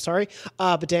not, I'm sorry.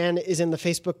 But Dan is in the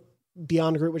Facebook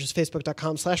Beyond group, which is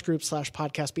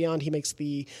facebook.com/group/podcast beyond. He makes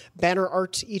the banner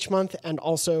art each month and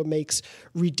also makes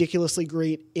ridiculously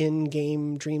great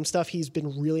in-game Dream stuff. He's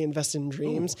been really invested in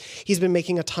Dreams. He's been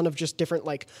making a ton of just different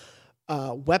like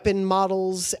weapon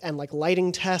models and like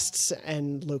lighting tests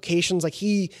and locations. Like,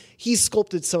 he's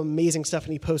sculpted some amazing stuff,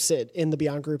 and he posts it in the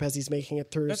Beyond group as he's making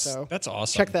it through. That's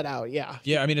awesome. Check that out. Yeah.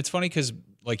 I mean, it's funny because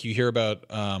like you hear about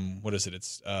what is it?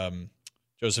 It's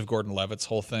Joseph Gordon-Levitt's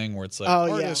whole thing where it's like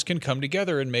artists can come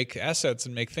together and make assets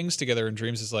and make things together, and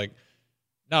Dreams is like,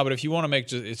 no, but if you want to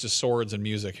make it's just swords and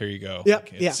music, here you go. Yep.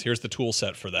 Here's the tool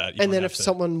set for that. And then if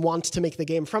someone wants to make the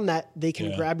game from that, they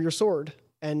can grab your sword,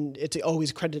 and it's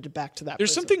always credited back to that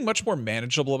There's person. something much more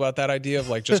manageable about that idea of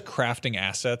like just crafting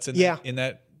assets in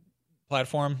that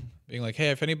platform. Being like,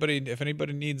 hey, if anybody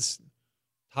needs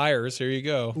tires, here you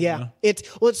go. Yeah. You know?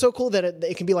 It's so cool that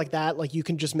it can be like that. Like, you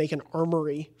can just make an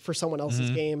armory for someone else's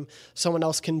game. Someone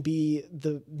else can be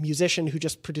the musician who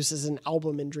just produces an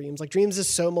album in Dreams. Like, Dreams is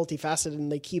so multifaceted, and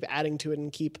they keep adding to it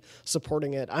and keep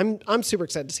supporting it. I'm super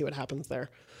excited to see what happens there.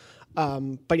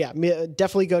 But yeah,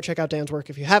 definitely go check out Dan's work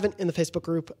if you haven't in the Facebook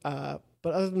group. But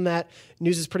other than that,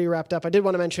 news is pretty wrapped up. I did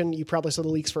want to mention, you probably saw the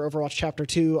leaks for Overwatch Chapter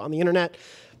 2 on the internet.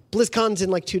 BlizzCon's in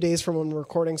like 2 days from when we're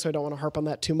recording, so I don't want to harp on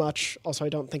that too much. Also, I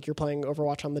don't think you're playing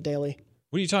Overwatch on the daily.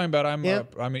 What are you talking about? I'm an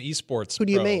esports Who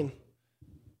do you main?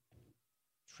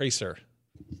 Tracer.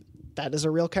 That is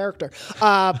a real character.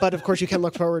 But of course, you can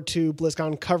look forward to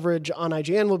BlizzCon coverage on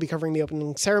IGN. We'll be covering the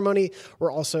opening ceremony.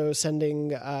 We're also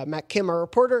sending Matt Kim, our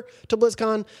reporter, to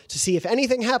BlizzCon to see if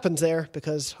anything happens there,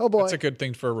 because, oh boy. That's a good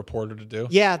thing for a reporter to do.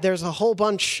 Yeah, there's a whole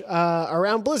bunch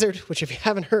around Blizzard, which if you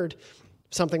haven't heard,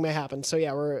 something may happen. So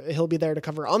yeah, he'll be there to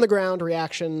cover on the ground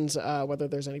reactions, whether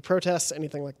there's any protests,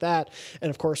 anything like that. And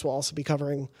of course, we'll also be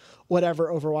covering whatever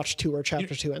Overwatch 2 or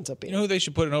Chapter 2 ends up being. You know who they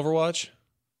should put in Overwatch?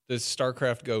 The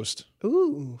StarCraft Ghost.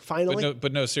 Ooh, finally.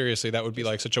 But no, seriously, that would be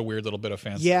like such a weird little bit of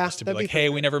fan service to be like, hey,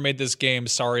 we never made this game.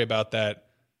 Sorry about that.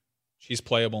 She's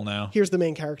playable now. Here's the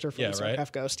main character from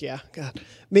StarCraft Ghost. Yeah, God,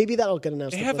 maybe that'll get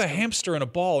announced. They have a hamster and a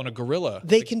ball and a gorilla.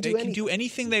 They can do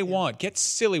anything they want. Get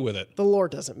silly with it. The lore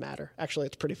doesn't matter. Actually,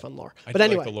 it's pretty fun lore. But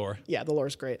anyway, like the lore. Yeah, the lore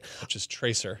is great. Which is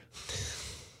Tracer.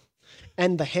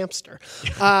 And the hamster.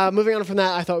 Moving on from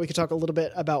that, I thought we could talk a little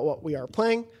bit about what we are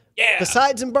playing. Yeah.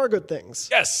 Besides embargoed things.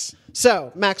 Yes.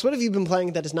 So, Max, what have you been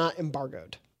playing that is not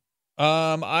embargoed?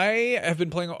 I have been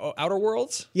playing Outer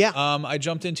Worlds. Yeah. I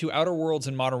jumped into Outer Worlds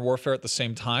and Modern Warfare at the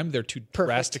same time. They're two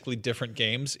drastically different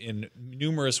games in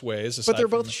numerous ways. But they're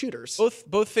both shooters.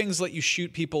 Both things let you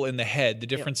shoot people in the head. The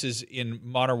difference is in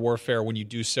Modern Warfare, when you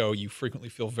do so, you frequently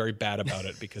feel very bad about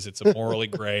it because it's a morally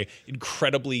gray,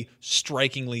 incredibly,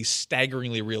 strikingly,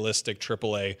 staggeringly realistic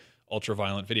AAA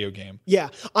ultra-violent video game. Yeah.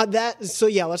 Let's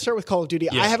start with Call of Duty.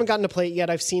 Yeah. I haven't gotten to play it yet.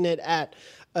 I've seen it at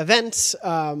events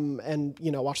and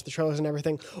watch the trailers and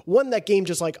everything. That game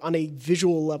just like on a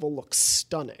visual level looks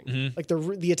stunning. Mm-hmm. Like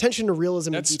the attention to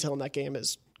realism and detail in that game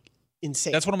is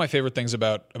insane. That's one of my favorite things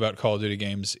about Call of Duty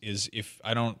games is if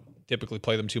I don't typically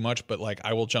play them too much, but like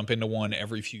I will jump into one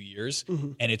every few years,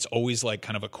 and it's always like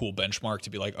kind of a cool benchmark to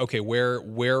be like, okay, where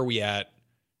are we at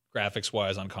graphics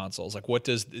wise on consoles? Like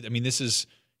this is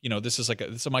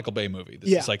it's a Michael Bay movie.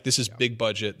 This is big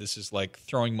budget. This is like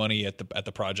throwing money at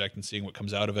the project and seeing what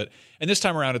comes out of it. And this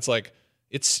time around, it's like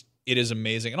it is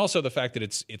amazing. And also the fact that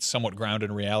it's somewhat grounded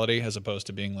in reality as opposed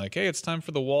to being like, hey, it's time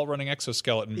for the wall running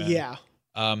exoskeleton man. Yeah.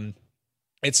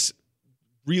 It's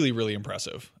really, really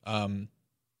impressive. And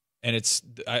it's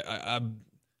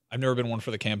I've never been one for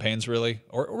the campaigns really,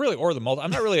 or the multi. I'm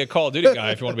not really a Call of Duty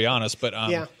guy if you want to be honest, but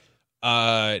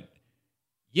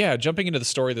jumping into the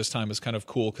story this time is kind of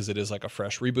cool because it is like a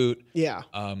fresh reboot. Yeah.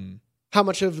 How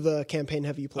much of the campaign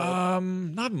have you played?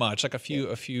 Not much. Like a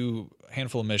few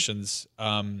handful of missions.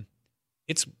 I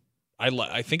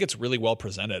think it's really well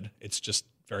presented. It's just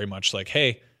very much like,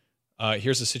 hey,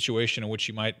 here's a situation in which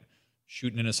you might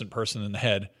shoot an innocent person in the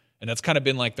head, and that's kind of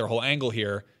been like their whole angle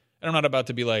here. And I'm not about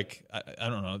to be like, I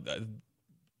don't know.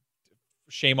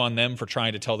 Shame on them for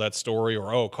trying to tell that story,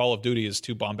 or Call of Duty is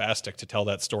too bombastic to tell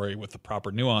that story with the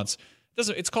proper nuance.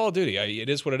 It's Call of Duty. It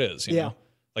is what it is. You know?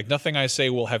 Like nothing I say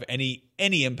will have any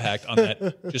impact on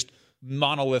that just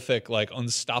monolithic, like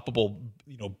unstoppable,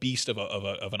 beast of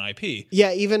an IP.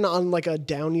 Yeah, even on like a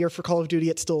down year for Call of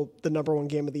Duty, it's still the number one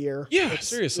game of the year. Yeah,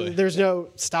 seriously. There's no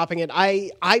stopping it.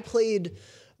 I played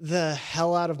the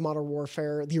hell out of Modern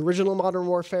Warfare, the original Modern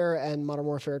Warfare and Modern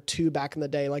Warfare 2 back in the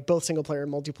day, like both single player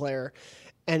and multiplayer,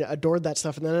 and adored that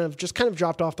stuff. And then I've just kind of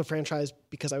dropped off the franchise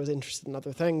because I was interested in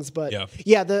other things. But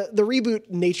the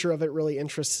reboot nature of it really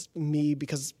interests me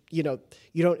because, you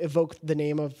don't evoke the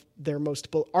name of their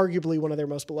arguably one of their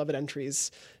most beloved entries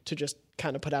to just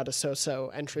kind of put out a so-so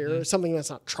entry or something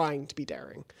that's not trying to be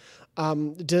daring.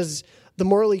 Does the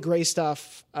morally gray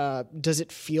stuff, does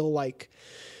it feel like,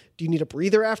 do you need a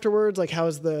breather afterwards? Like, how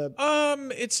is the?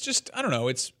 It's just, I don't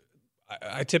know.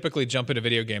 I typically jump into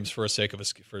video games for a sake of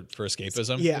for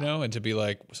escapism, and to be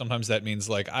like, sometimes that means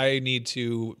like I need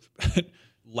to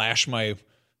lash my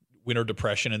winter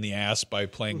depression in the ass by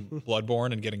playing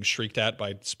Bloodborne and getting shrieked at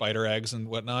by spider eggs and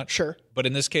whatnot. Sure. But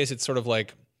in this case, it's sort of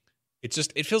like,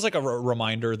 it feels like a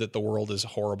reminder that the world is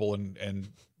horrible and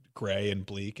gray and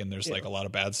bleak, and there's like a lot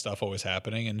of bad stuff always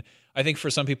happening. And I think for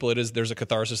some people there's a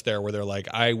catharsis there where they're like,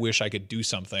 I wish I could do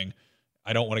something.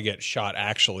 I don't want to get shot.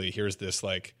 Actually, here's this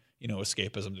like,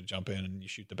 escapism to jump in and you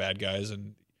shoot the bad guys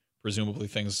and presumably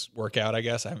things work out. I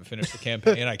guess I haven't finished the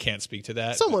campaign. I can't speak to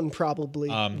that. Someone probably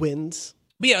wins.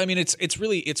 But yeah, I mean, it's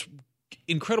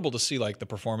incredible to see like the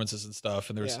performances and stuff.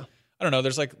 And there's, I don't know,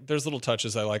 there's little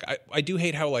touches I like. I do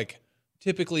hate how like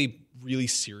typically really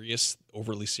serious,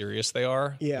 overly serious they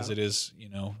are. Yeah. Because it is,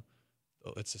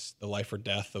 it's just the life or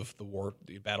death of the war,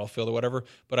 the battlefield or whatever.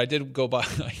 But I did go by,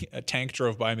 a tank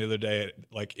drove by me the other day,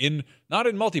 like not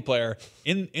in multiplayer,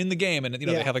 in the game. And,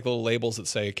 they have like little labels that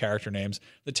say character names.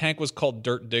 The tank was called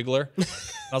Dirt Diggler.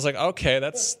 I was like, okay,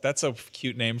 that's a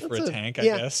cute name for a tank, I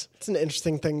guess. It's an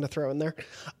interesting thing to throw in there.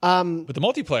 But the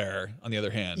multiplayer, on the other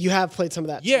hand. You have played some of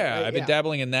that. Yeah, right? I've been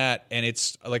dabbling in that. And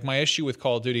it's like my issue with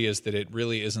Call of Duty is that it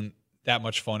really isn't that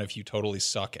much fun if you totally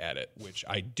suck at it, which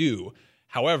I do.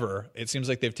 However, it seems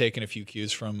like they've taken a few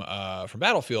cues from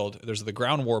Battlefield. There's the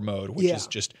ground war mode, which is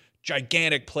just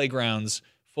gigantic playgrounds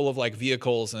full of like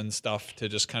vehicles and stuff to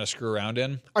just kind of screw around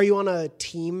in. Are you on a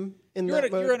team in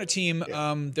that mode? You're on a team.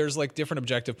 Yeah. There's like different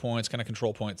objective points, kind of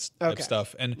control points type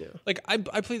stuff. And like I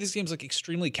play these games like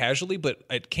extremely casually, but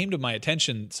it came to my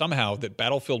attention somehow that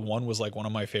Battlefield 1 was like one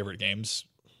of my favorite games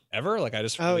ever. Like I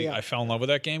just I fell in love with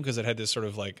that game because it had this sort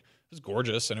of like, it was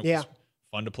gorgeous and it was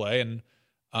fun to play. And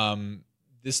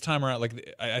this time around,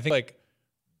 like I think like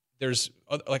there's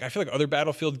like I feel like other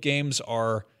Battlefield games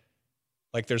are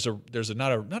like there's a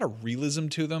not a realism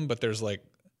to them, but there's like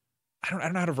I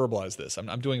don't know how to verbalize this.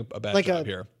 I'm doing a bad job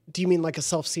here. Do you mean like a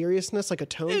self-seriousness, like a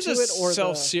tone there's to it, or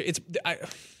self-serious? I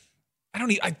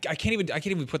can't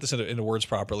even put this into words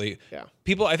properly. Yeah.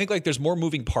 People, I think like there's more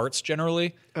moving parts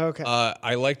generally. Okay.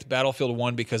 I liked Battlefield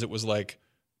 1 because it was like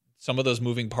some of those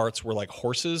moving parts were like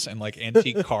horses and like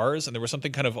antique cars, and there was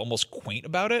something kind of almost quaint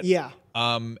about it. Yeah.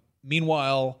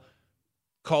 Meanwhile,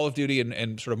 Call of Duty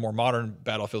and sort of more modern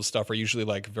Battlefield stuff are usually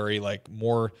like very like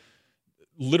more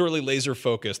literally laser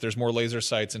focused. There's more laser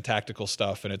sights and tactical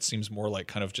stuff, and it seems more like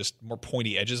kind of just more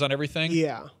pointy edges on everything.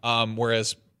 Yeah.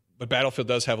 But Battlefield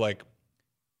does have like,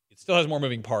 it still has more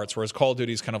moving parts, whereas Call of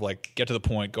Duty is kind of like get to the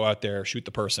point, go out there, shoot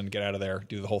the person, get out of there,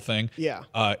 do the whole thing. Yeah.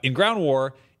 In Ground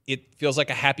War, it feels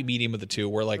like a happy medium of the two,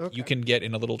 where like you can get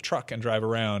in a little truck and drive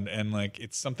around, and like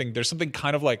there's something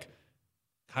kind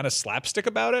of slapstick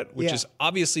about it, which is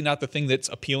obviously not the thing that's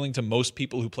appealing to most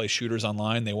people who play shooters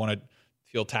online. They want to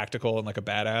feel tactical and like a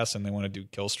badass, and they want to do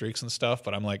kill streaks and stuff.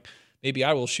 But I'm like, maybe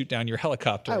I will shoot down your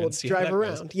helicopter and see drive how that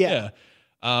around. goes. Yeah.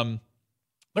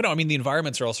 But no, I mean, the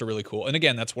environments are also really cool. And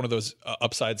again, that's one of those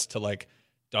upsides to like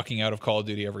ducking out of Call of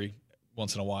Duty every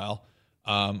once in a while.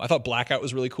 I thought Blackout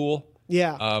was really cool.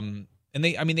 Yeah. And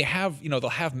they have, they'll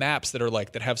have maps that are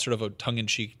like, that have sort of a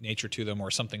tongue-in-cheek nature to them, or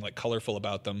something like colorful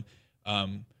about them.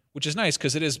 Which is nice,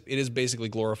 because it is basically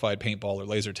glorified paintball or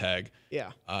laser tag.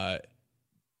 Yeah.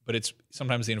 But it's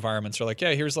sometimes the environments are like,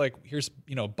 yeah, here's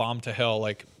bomb to hell,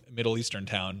 like Middle Eastern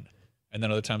town. And then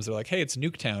other times they're like, hey, it's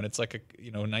Nuketown. It's like a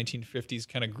 1950s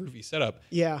kind of groovy setup.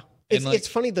 Yeah. It's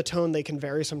funny the tone they can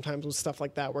vary sometimes with stuff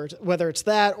like that, whether it's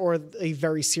that or a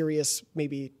very serious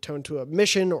maybe tone to a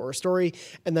mission or a story,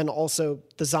 and then also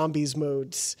the zombies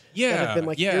modes that have been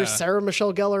like, here's Sarah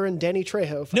Michelle Gellar and Danny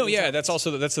Trejo. No, yeah, that's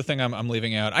the thing I'm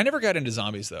leaving out. I never got into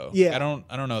zombies though. Yeah, I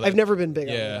don't know that. I've never been big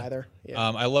on it either. Yeah.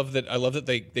 I love that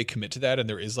they commit to that, and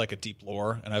there is like a deep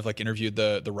lore, and I've like interviewed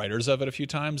the writers of it a few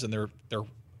times, and they're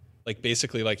like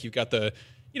basically like you've got the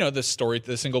the story,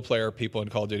 the single player people in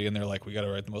Call of Duty, and they're like, we got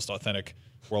to write the most authentic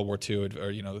World War II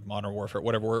or Modern Warfare,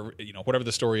 whatever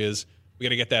the story is, we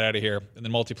got to get that out of here. And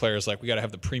then multiplayer is like, we got to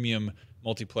have the premium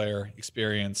multiplayer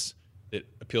experience that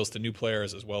appeals to new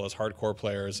players as well as hardcore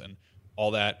players and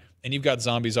all that. And you've got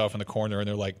zombies off in the corner, and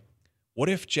they're like, what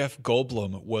if Jeff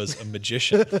Goldblum was a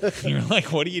magician? And you're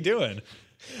like, what are you doing?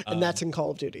 And that's in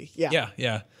Call of Duty. Yeah.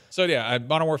 Yeah. So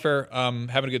Modern Warfare,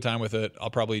 having a good time with it. I'll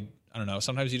probably, I don't know,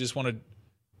 sometimes you just want to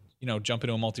jump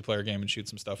into a multiplayer game and shoot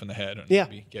some stuff in the head and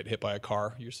maybe get hit by a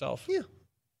car yourself. Yeah.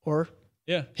 Or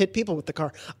Yeah. Hit people with the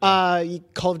car.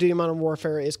 Call of Duty Modern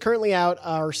Warfare is currently out.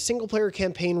 Our single-player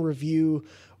campaign review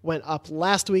went up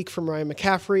last week from Ryan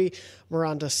McCaffrey.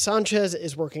 Miranda Sanchez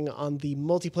is working on the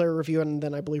multiplayer review, and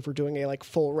then I believe we're doing a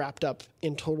full wrapped-up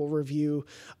in total review.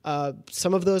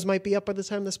 Some of those might be up by the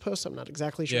time this posts. I'm not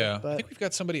exactly sure. Yeah, but I think we've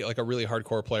got somebody like a really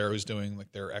hardcore player who's doing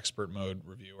like their expert mode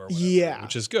review or whatever,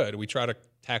 which is good. We try to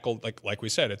tackle like we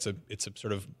said, it's a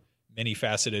sort of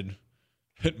many-faceted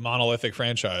monolithic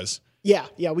franchise. Yeah.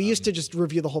 We used to just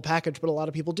review the whole package, but a lot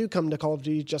of people do come to Call of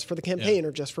Duty just for the campaign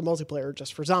or just for multiplayer or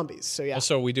just for zombies. So yeah.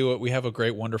 Also, we have a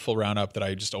great, wonderful roundup that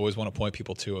I just always want to point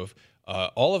people to of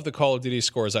all of the Call of Duty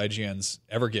scores IGN's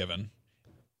ever given.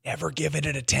 Never given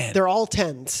it a 10. They're all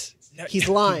 10s. He's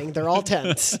lying. They're all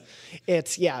 10s.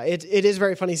 It is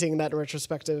very funny seeing that in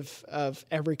retrospective of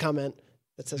every comment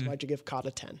that says, why'd you give COD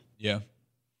a 10? Yeah.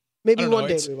 Maybe one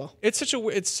day we will. It's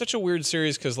such a weird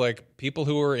series because like people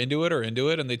who are into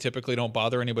it, and they typically don't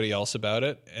bother anybody else about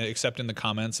it, except in the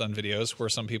comments on videos where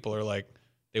some people are like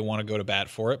they want to go to bat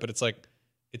for it. But it's like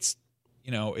it's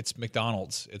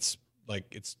McDonald's. It's like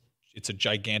it's a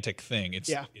gigantic thing. It's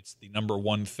the number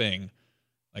one thing.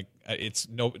 Like I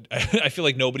feel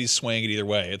like nobody's swaying it either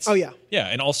way. It's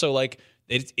and also like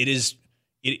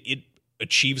it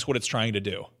achieves what it's trying to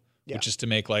do, which is to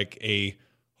make like a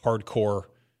hardcore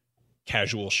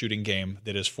casual shooting game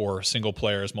that is for single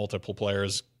players, multiple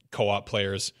players, co-op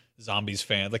players, zombies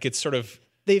fan. Like it's sort of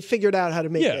they've figured out how to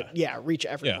make it reach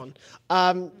everyone.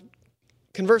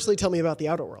 Conversely, tell me about the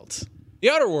Outer Worlds.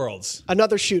 The Outer Worlds,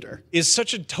 another shooter, is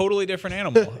such a totally different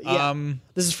animal.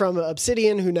 This is from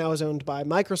Obsidian, who now is owned by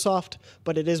Microsoft,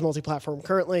 but it is multi-platform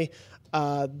currently.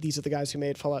 These are the guys who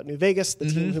made Fallout New Vegas, the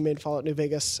team who made Fallout New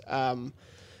Vegas.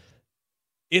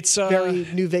 It's very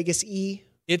New Vegas-y.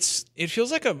 It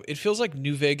feels like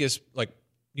New Vegas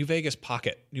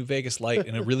Pocket, New Vegas Light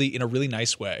in a really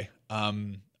nice way.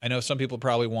 I know some people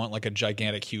probably want like a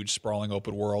gigantic, huge, sprawling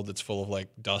open world that's full of like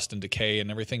dust and decay and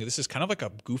everything. This is kind of like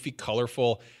a goofy,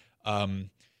 colorful,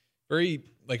 very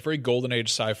golden age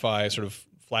sci-fi sort of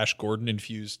Flash Gordon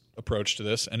infused approach to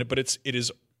this. But it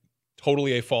is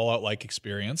totally a Fallout like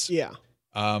experience. Yeah.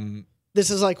 This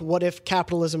is like, what if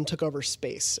capitalism took over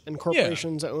space and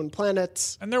corporations own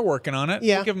planets? And they're working on it.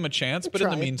 Yeah. We'll give them a chance. But in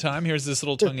the meantime, here's this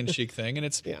little tongue-in-cheek thing. And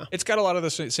it's got a lot of the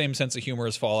same sense of humor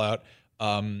as Fallout.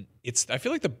 I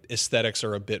feel like the aesthetics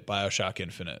are a bit BioShock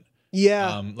Infinite.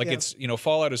 Yeah. It's,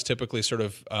 Fallout is typically sort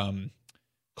of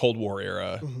Cold War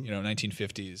era,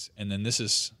 1950s, and then this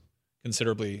is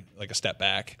considerably like a step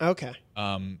back. Okay.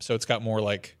 So it's got more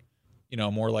like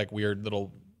weird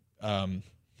little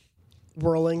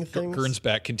Whirling things.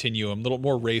 Gernsback continuum, little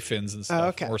more ray fins and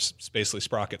stuff, okay. more spacely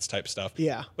sprockets type stuff.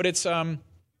 Yeah. But it's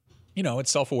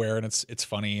it's self-aware and it's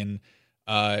funny, and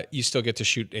you still get to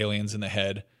shoot aliens in the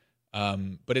head.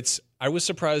 But I was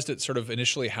surprised at sort of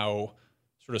initially how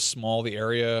sort of small the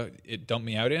area it dumped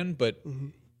me out in, but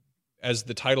as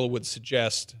the title would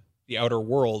suggest, the Outer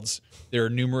Worlds, there are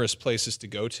numerous places to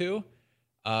go to.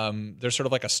 There's sort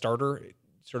of like a starter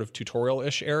sort of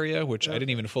tutorial-ish area, which I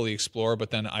didn't even fully explore,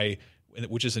 but then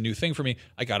which is a new thing for me,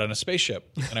 I got on a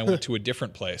spaceship and I went to a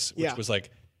different place, which was like,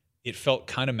 it felt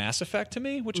kind of Mass Effect to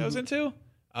me, which I was into.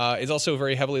 It also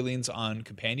very heavily leans on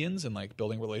companions and like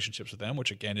building relationships with them,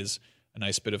 which again is a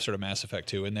nice bit of sort of Mass Effect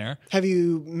 2 in there. Have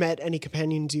you met any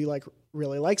companions you like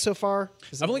really like so far?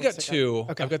 I've only got two.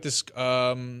 Okay. I've got this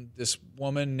this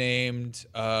woman named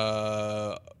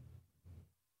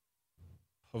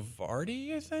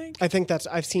Havarti, I think. I think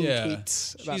I've seen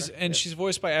tweets about her. She's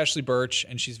voiced by Ashley Birch,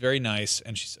 and she's very nice,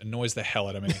 and she annoys the hell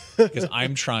out of me because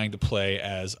I'm trying to play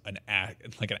as an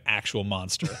actual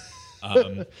monster.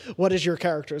 What is your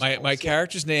character's name? My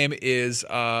character's name is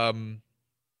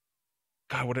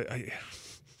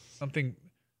something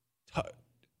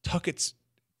Tuckett's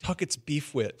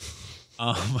Beefwit.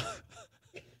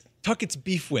 Tuckett's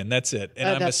Beefwin, that's it.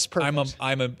 And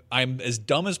I'm as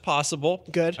dumb as possible.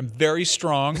 Good. I'm very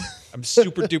strong. I'm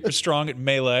super duper strong at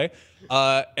melee.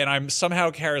 And I'm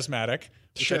somehow charismatic,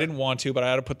 which I didn't want to, but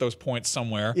I had to put those points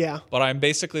somewhere. Yeah. But I'm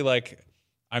basically like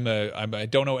I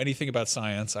don't know anything about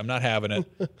science. I'm not having it.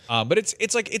 But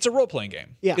it's a role-playing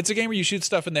game. Yeah. It's a game where you shoot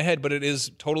stuff in the head, but it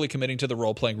is totally committing to the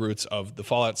role-playing roots of the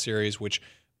Fallout series, which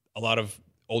a lot of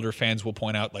older fans will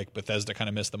point out like Bethesda kind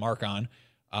of missed the mark on.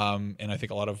 And I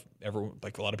think a lot of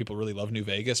people really love New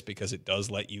Vegas because it does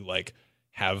let you like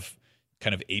have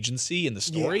kind of agency in the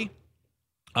story.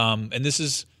 Yeah. And this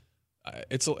is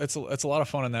it's a lot of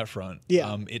fun on that front.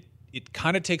 Yeah. It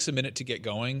kind of takes a minute to get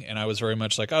going, and I was very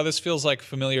much like, oh, this feels like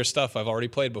familiar stuff I've already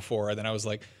played before. And then I was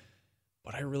like,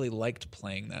 but I really liked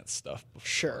playing that stuff before.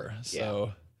 Sure.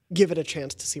 So give it a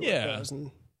chance to see where it goes. And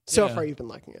so far you've been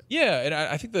liking it. Yeah, and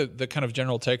I think the kind of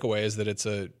general takeaway is that it's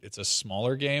a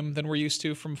smaller game than we're used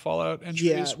to from Fallout entries.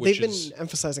 Yeah, which they've been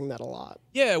emphasizing that a lot.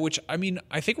 Yeah, which I mean,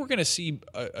 I think we're going to see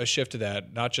a shift to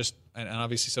that. Not just, and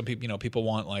obviously some people, people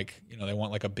want they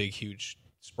want like a big, huge,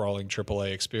 sprawling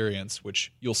AAA experience,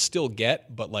 which you'll still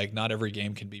get, but like not every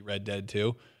game can be Red Dead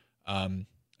 2. And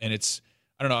it's,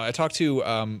 I don't know. I talked to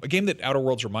a game that Outer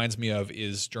Worlds reminds me of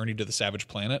is Journey to the Savage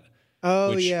Planet.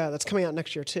 Oh, yeah. That's coming out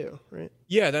next year, too, right?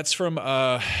 Yeah, that's from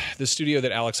the studio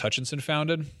that Alex Hutchinson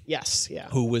founded. Yes, yeah.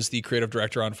 Who was the creative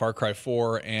director on Far Cry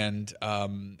 4 and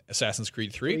Assassin's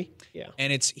Creed 3. Yeah.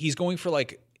 And he's going for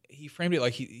like, he framed it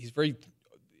like he's very,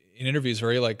 in interviews,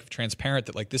 very like transparent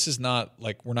that like this is not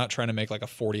like, we're not trying to make like a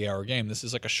 40-hour game. This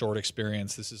is like a short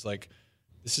experience. This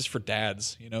is for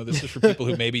dads, this is for people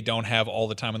who maybe don't have all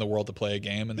the time in the world to play a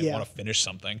game and they want to finish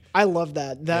something. I love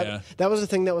that. That was the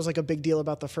thing that was like a big deal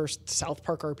about the first South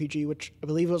Park RPG, which I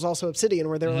believe was also Obsidian,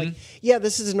 where they were like, yeah,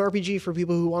 this is an RPG for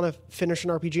people who want to finish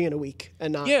an RPG in a week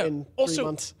and not in 3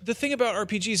 months. The thing about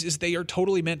RPGs is they are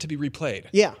totally meant to be replayed.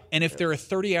 Yeah. And if they're a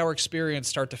 30-hour experience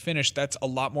start to finish, that's a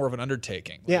lot more of an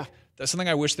undertaking. Yeah. That's something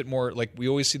I wish that more, like, we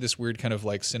always see this weird kind of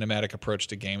like cinematic approach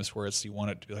to games where you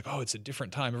want it to be like, oh, it's a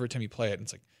different time every time you play it. And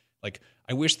it's like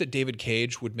I wish that David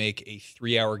Cage would make a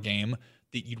 3-hour game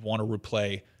that you'd want to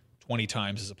replay 20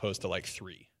 times as opposed to like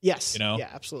 3. Yes. Yeah,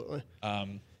 absolutely.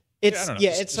 It's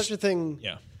it's such a thing.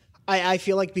 Yeah. I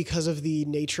feel like because of the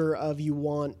nature of you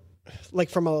want, like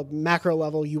from a macro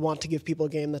level, you want to give people a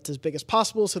game that's as big as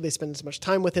possible so they spend as much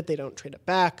time with it. They don't trade it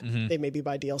back. They maybe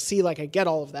buy DLC. Like I get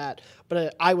all of that.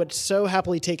 But I would so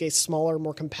happily take a smaller,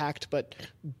 more compact, but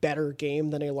better game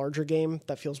than a larger game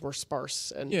that feels more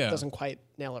sparse and doesn't quite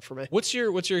nail it for me. What's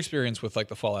your experience with like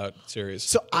the Fallout series?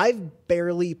 So I've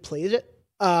barely played it.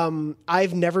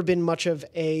 I've never been much of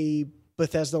a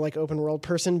Bethesda like open world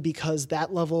person because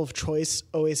that level of choice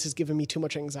always has given me too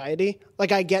much anxiety.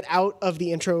 Like I get out of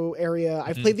the intro area.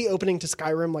 I've played the opening to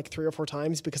Skyrim like 3 or 4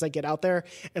 times because I get out there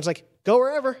and it's like, go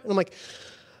wherever. And I'm like,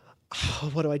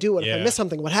 oh, what do I do? What if I miss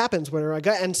something? What happens? Where do I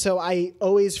go? And so I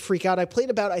always freak out. I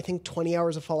played about, I think 20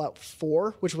 hours of Fallout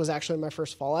 4, which was actually my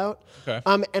first Fallout. Okay.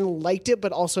 And liked it,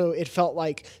 but also it felt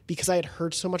like because I had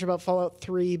heard so much about Fallout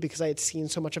 3, because I had seen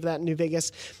so much of that in New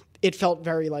Vegas, it felt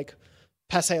very like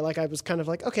passe. Like I was kind of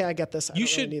like, okay, I get this. You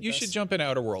should jump in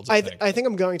Outer Worlds. I think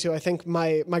I'm going to. I think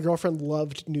my girlfriend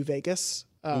loved New Vegas.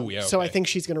 So I okay. think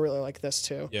she's going to really like this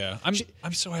too. Yeah,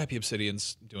 I'm so happy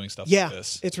Obsidian's doing stuff Yeah, like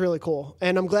this. it's really cool.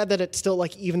 And I'm glad that it's still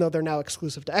like, even though they're now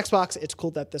exclusive to Xbox, it's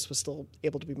cool that this was still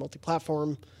able to be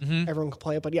multi-platform. Everyone can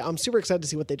play it. But yeah, I'm super excited to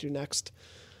see what they do next.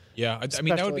 Yeah, I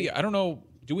mean, that would be, I don't know,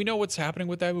 do we know what's happening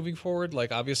with that moving forward?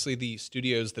 Like, obviously, the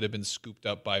studios that have been scooped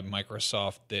up by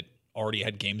Microsoft that already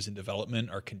had games in development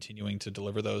are continuing to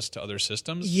deliver those to other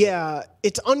systems? Yeah,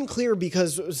 it's unclear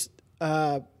because it was,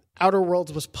 Outer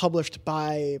Worlds was published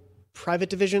by Private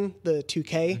Division, the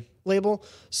 2K label.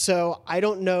 So I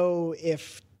don't know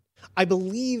if... I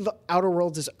believe Outer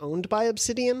Worlds is owned by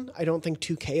Obsidian. I don't think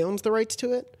 2K owns the rights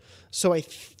to it. So I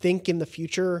think in the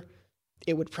future,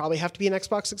 it would probably have to be an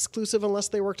Xbox exclusive unless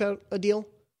they worked out a deal.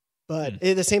 But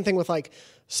the same thing with like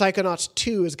Psychonauts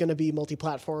 2 is going to be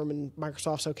multi-platform and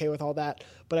Microsoft's okay with all that.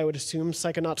 But I would assume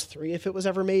Psychonauts 3, if it was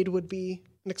ever made, would be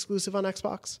an exclusive on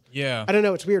Xbox. Yeah. I don't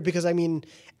know. It's weird because, I mean,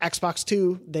 Xbox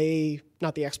 2,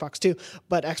 not the Xbox 2,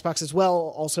 but Xbox as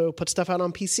well also put stuff out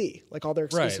on PC. Like all their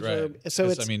exclusives. Right. So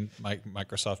 'Cause, it's, I mean,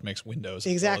 Microsoft makes Windows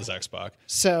Exactly. as well as Xbox.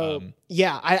 So,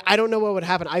 yeah, I don't know what would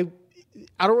happen.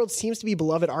 Outer Worlds seems to be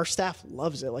beloved. Our staff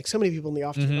loves it. Like so many people in the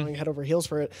office are going head over heels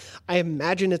for it. I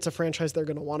imagine it's a franchise they're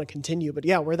going to want to continue. But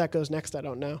yeah, where that goes next, I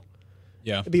don't know.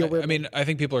 Yeah. It'd be a weird I mean, I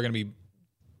think people are going to be...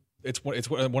 It's one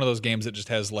of those games that just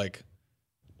has like...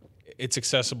 It's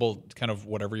accessible kind of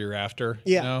whatever you're after.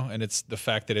 Yeah. You know? And it's the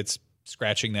fact that it's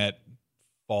scratching that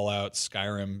Fallout,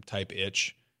 Skyrim type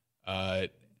itch. I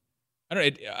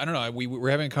don't know. We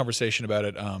were having a conversation about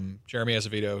it. Jeremy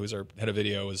Azevedo, who's our head of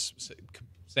video, was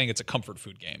saying it's a comfort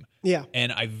food game. Yeah.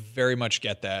 And I very much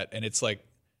get that. And it's like,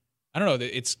 I don't know,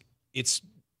 it's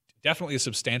definitely a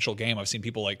substantial game. I've seen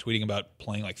people like tweeting about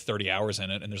playing like 30 hours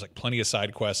in it, and there's like plenty of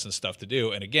side quests and stuff to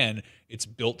do. And again, it's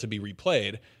built to be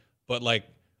replayed. But like,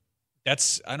 I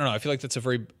don't know, I feel like that's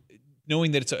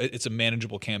knowing that it's a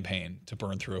manageable campaign to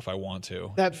burn through if I want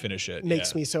to finish it.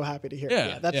 Makes me so happy to hear.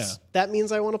 Yeah, That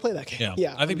means I want to play that game.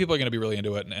 Yeah. I think people are going to be really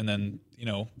into it. And then,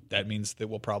 that means that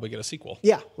we'll probably get a sequel.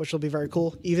 Yeah, which will be very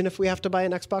cool, even if we have to buy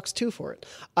an Xbox 2 for it.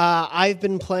 Have you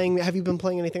been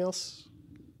playing anything else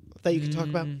that you can talk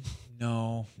about?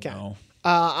 No. Okay. No.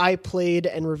 I played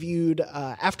and reviewed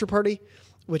After Party,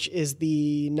 which is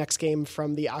the next game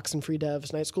from the Oxenfree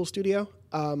devs Night School studio.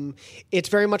 It's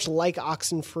very much like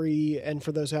Oxenfree, and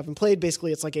for those who haven't played,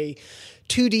 basically it's like a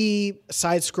 2D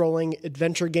side-scrolling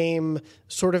adventure game,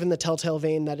 sort of in the Telltale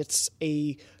vein that it's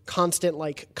a constant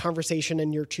like conversation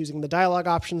and you're choosing the dialogue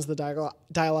options. The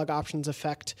dialogue options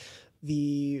affect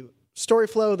the story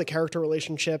flow, the character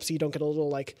relationships. You don't get a little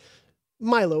like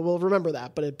Milo will remember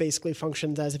that, but it basically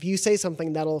functions as if you say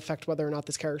something, that'll affect whether or not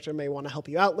this character may want to help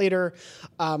you out later.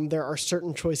 There are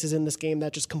certain choices in this game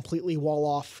that just completely wall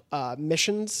off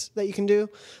missions that you can do.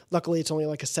 Luckily, it's only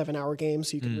like a 7-hour game,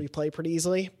 so you can replay pretty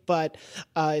easily. But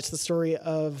it's the story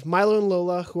of Milo and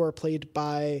Lola, who are played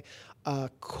by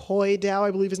Koi Dao, I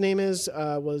believe his name is,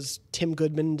 was Tim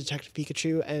Goodman, Detective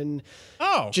Pikachu, and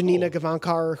Janina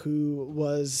Gavankar, who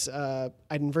was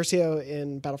Aiden Versio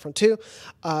in Battlefront 2.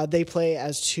 They play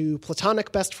as two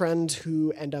platonic best friends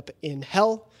who end up in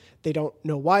hell. They don't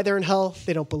know why they're in hell.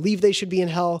 They don't believe they should be in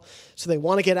hell, so they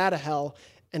want to get out of hell.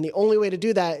 And the only way to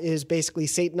do that is basically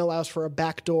Satan allows for a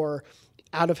backdoor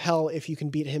out of hell if you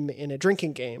can beat him in a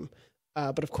drinking game.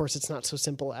 But of course, it's not so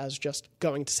simple as just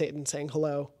going to Satan saying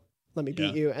hello, let me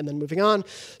beat you, and then moving on.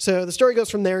 So the story goes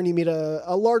from there, and you meet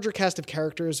a larger cast of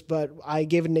characters, but I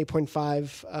gave it an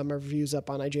 8.5. My review's up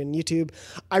on IGN and YouTube.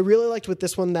 I really liked with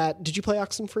this one did you play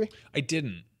Oxenfree? I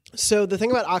didn't. So the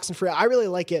thing about Oxenfree, I really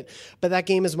like it, but that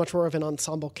game is much more of an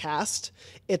ensemble cast.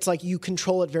 It's like you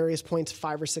control at various points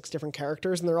 5 or 6 different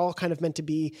characters, and they're all kind of meant to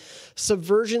be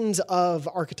subversions of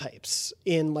archetypes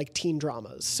in like teen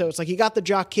dramas. So it's like you got the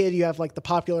jock kid, you have like the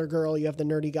popular girl, you have the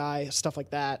nerdy guy, stuff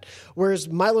like that. Whereas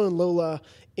Milo and Lola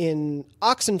in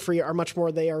Oxenfree are much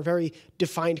more, they are very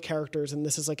defined characters, and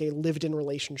this is like a lived-in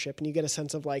relationship, and you get a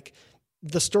sense of like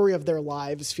the story of their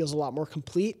lives feels a lot more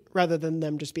complete rather than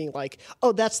them just being like,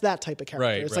 oh, that's that type of character.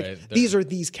 Right, it's right. like, these are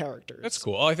these characters. That's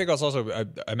cool. I think also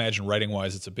I imagine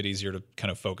writing-wise, it's a bit easier to kind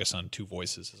of focus on 2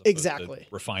 voices as opposed to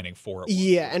refining 4 at once.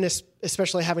 Yeah, and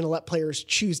especially having to let players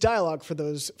choose dialogue for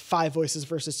those 5 voices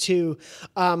versus 2.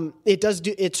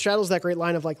 It straddles that great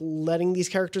line of like letting these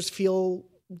characters feel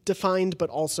defined, but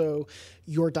also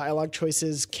your dialogue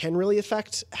choices can really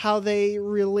affect how they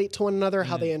relate to one another,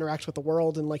 how they interact with the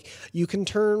world. And like you can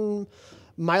turn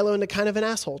Milo into kind of an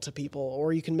asshole to people,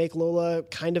 or you can make Lola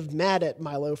kind of mad at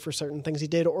Milo for certain things he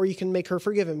did, or you can make her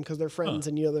forgive him because they're friends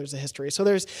and there's a history. So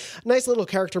there's nice little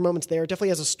character moments there. It definitely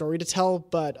has a story to tell,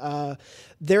 but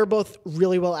they're both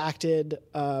really well acted.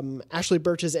 Ashley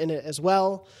Birch is in it as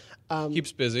well.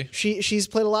 Keeps busy. She's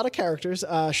played a lot of characters.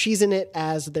 She's in it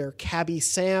as their cabbie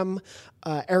Sam.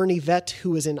 Aaron Yvette,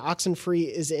 who is in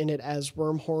Oxenfree, is in it as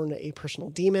Wormhorn, a personal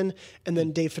demon. And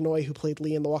then Dave Fennoy, who played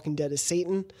Lee in The Walking Dead, is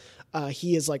Satan.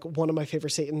 He is like one of my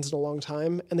favorite Satans in a long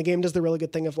time. And the game does the really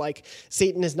good thing of like,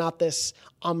 Satan is not this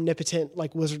omnipotent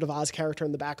like Wizard of Oz character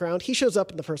in the background. He shows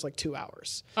up in the first like 2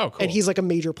 hours. Oh, cool. And he's like a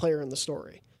major player in the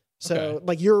story. So Okay.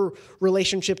 like your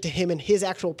relationship to him and his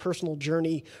actual personal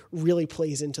journey really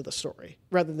plays into the story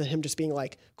rather than him just being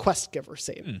like quest giver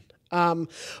Satan.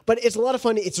 But it's a lot of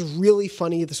fun. It's really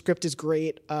funny. The script is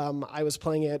great. I was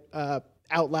playing it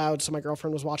out loud, so my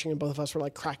girlfriend was watching and both of us were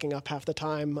like cracking up half the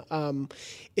time.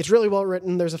 It's really well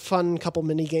written. There's a fun couple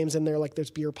mini games in there, like there's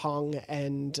beer pong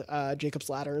and Jacob's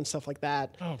Ladder and stuff like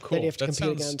that. Oh, cool. That you have to compete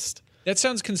against. That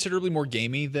sounds considerably more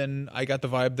gamey than I got the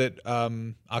vibe that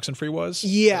Oxenfree was.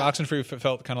 Yeah. Like Oxenfree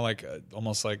felt kind of like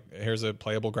almost like here's a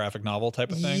playable graphic novel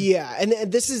type of thing. Yeah,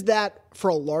 and this is that for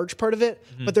a large part of it,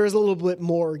 but there is a little bit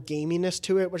more gaminess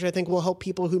to it, which I think will help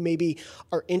people who maybe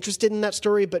are interested in that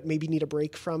story but maybe need a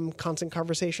break from constant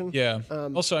conversation. Yeah.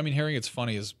 Also, I mean, hearing it's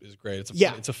funny is great.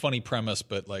 It's a funny premise,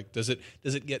 but like, does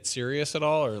it get serious at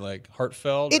all or like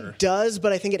heartfelt? It does,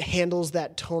 but I think it handles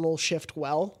that tonal shift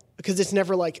well. Because it's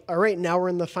never like, all right, now we're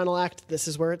in the final act. This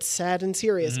is where it's sad and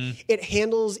serious.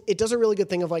 It does a really good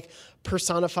thing of like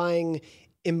personifying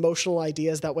emotional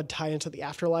ideas that would tie into the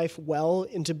afterlife well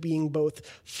into being both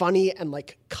funny and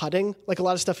like cutting. Like a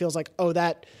lot of stuff feels like, oh,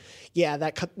 that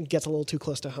gets a little too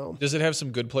close to home. Does it have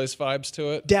some Good Place vibes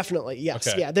to it? Definitely, yes.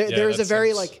 Okay. Yeah, there's a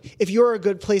very sounds- like, if you're a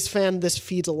Good Place fan, this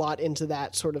feeds a lot into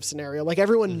that sort of scenario. Like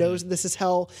everyone knows this is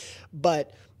hell,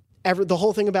 but the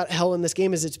whole thing about hell in this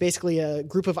game is it's basically a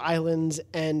group of islands,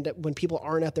 and when people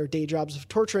aren't at their day jobs of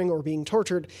torturing or being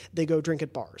tortured, they go drink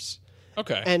at bars.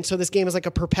 Okay. And so this game is like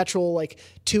a perpetual like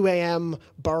 2 a.m.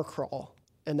 bar crawl,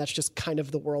 and that's just kind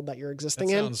of the world that you're existing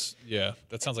in.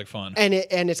 That sounds like fun. And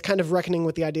it's kind of reckoning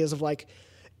with the ideas of like,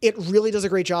 it really does a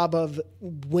great job of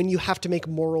when you have to make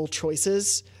moral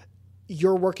choices,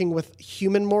 you're working with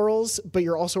human morals, but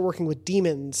you're also working with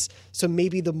demons. So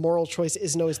maybe the moral choice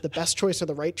isn't always the best choice or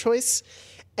the right choice.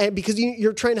 And because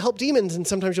you're trying to help demons, and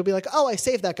sometimes you'll be like, oh, I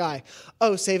saved that guy.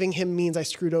 Oh, saving him means I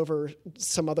screwed over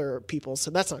some other people.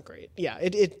 So that's not great. Yeah,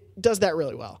 it does that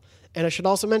really well. And I should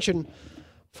also mention,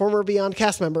 former Beyond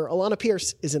cast member Alana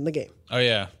Pierce is in the game. Oh,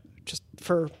 yeah. Just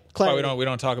for clarity. We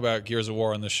don't talk about Gears of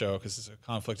War on this show because it's a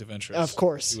conflict of interest. Of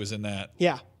course. He was in that.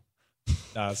 Yeah.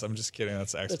 Nah, I'm just kidding.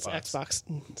 That's Xbox. It's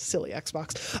Xbox. Silly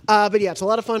Xbox. But yeah, it's a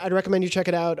lot of fun. I'd recommend you check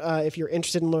it out. If you're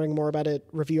interested in learning more about it,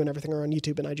 review and everything are on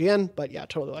YouTube and IGN. But yeah,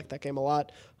 totally like that game a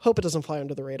lot. Hope it doesn't fly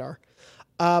under the radar.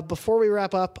 Before we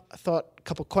wrap up, I thought a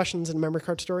couple questions in Memory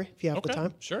Card Story, if you have the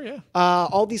time. Sure, yeah.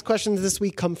 All these questions this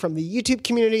week come from the YouTube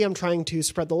community. I'm trying to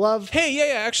spread the love. Hey,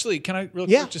 yeah. Actually, can I real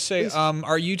quick just say,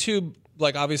 our YouTube,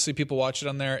 like obviously people watch it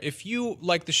on there. If you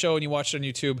like the show and you watch it on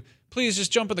YouTube, please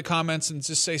just jump in the comments and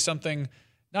just say something.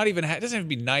 Not even it doesn't have to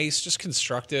be nice, just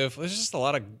constructive. There's just a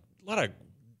lot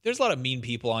of mean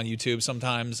people on YouTube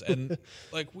sometimes, and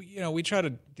like we try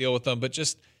to deal with them. But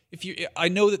just I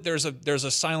know that there's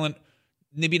a silent,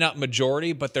 maybe not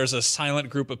majority, but there's a silent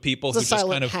group of people who just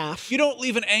kind of half. You don't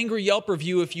leave an angry Yelp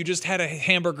review if you just had a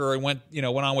hamburger and went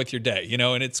on with your day,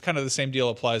 and it's kind of the same deal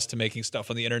applies to making stuff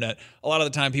on the internet. A lot of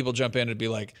the time, people jump in and be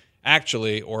like,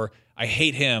 actually, or I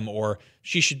hate him, or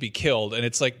she should be killed, and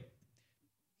it's like.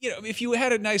 If you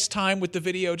had a nice time with the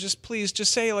video, please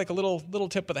say like a little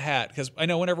tip of the hat. Because I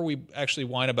know whenever we actually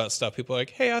whine about stuff, people are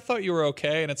like, hey, I thought you were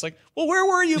okay. And it's like, well, where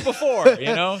were you before?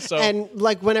 So And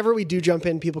like whenever we do jump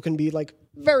in, people can be like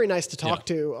very nice to talk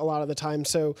to a lot of the time.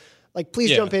 So like, please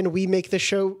jump in. We make this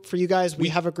show for you guys. We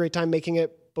have a great time making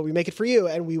it, but we make it for you.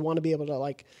 And we want to be able to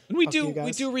like, and we do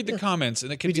read the comments,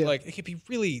 and it can be like, it can be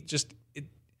really just,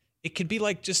 it can be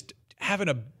like just having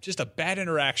a bad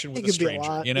interaction with a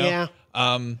stranger, Yeah.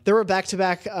 There were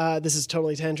back-to-back, this is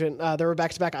totally tangent, there were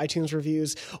back-to-back iTunes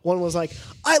reviews. One was like,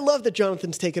 I love that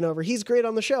Jonathan's taken over. He's great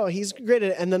on the show. He's great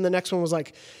at it. And then the next one was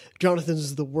like, Jonathan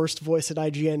is the worst voice at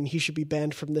IGN. He should be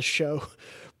banned from this show.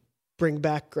 Bring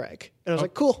back Greg. And I was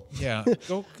like, cool. Yeah.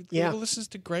 Go listen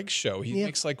to Greg's show. He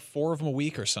makes like 4 of them a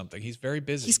week or something. He's very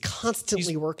busy. He's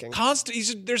constantly working.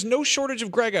 There's no shortage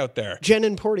of Greg out there. Jen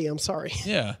and Porty, I'm sorry.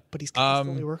 Yeah. But he's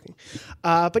constantly working.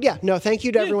 But yeah, no, thank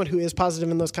you to everyone who is positive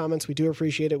in those comments. We do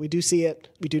appreciate it. We do see it.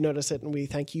 We do notice it. And we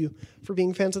thank you for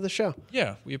being fans of the show.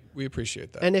 Yeah, we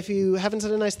appreciate that. And if you haven't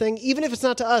said a nice thing, even if it's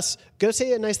not to us, go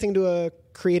say a nice thing to a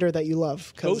creator that you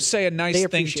love. Go say a nice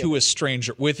thing to a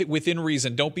stranger within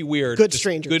reason. Don't be weird. Good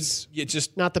strangers.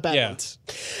 not the bad yeah. ones.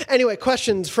 Anyway,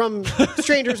 questions from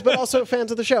strangers, but also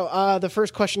fans of the show. The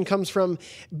first question comes from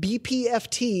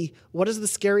BPFT. What is the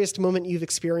scariest moment you've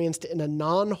experienced in a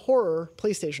non-horror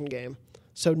PlayStation game?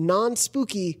 So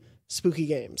non-spooky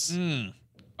games.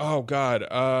 Oh God.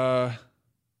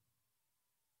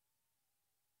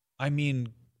 I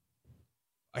mean,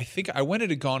 I think I went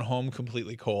into Gone Home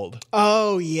completely cold.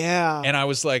 Oh yeah. And I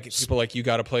was like, people were like, you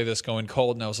got to play this going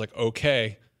cold. And I was like,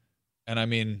 okay. And I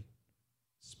mean,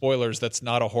 spoilers, that's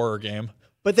not a horror game.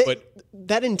 But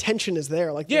that intention is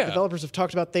there. Like the developers have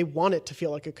talked about, they want it to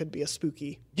feel like it could be a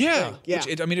spooky thing. Yeah. Which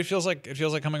it feels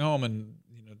like coming home and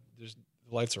the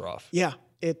lights are off. Yeah.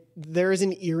 There is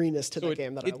an eeriness to the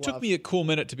game that I love. It took me a cool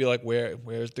minute to be like,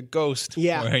 where's the ghost?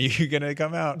 Yeah. When are you gonna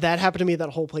come out? That happened to me that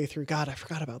whole playthrough. God, I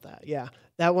forgot about that. Yeah.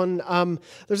 That one,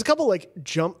 there's a couple like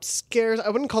jump scares. I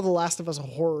wouldn't call The Last of Us a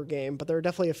horror game, but there are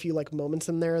definitely a few like moments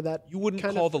in there that you wouldn't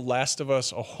call The Last of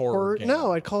Us a horror game.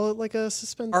 No, I'd call it like a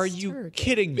suspense. Are you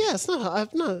kidding me? Yeah, it's not.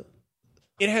 I've not.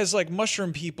 It has like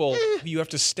mushroom people who you have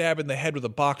to stab in the head with a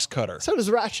box cutter. So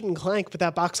does Ratchet and Clank, but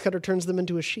that box cutter turns them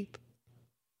into a sheep.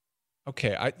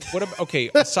 Okay,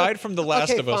 aside from The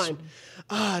Last of Us. Fine.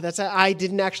 I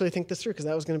didn't actually think this through because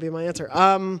that was going to be my answer.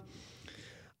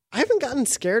 I haven't gotten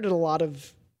scared at a lot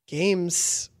of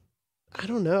games. I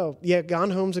don't know. Yeah,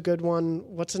 Gone Home's a good one.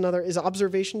 What's another? Is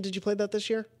Observation? Did you play that this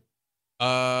year?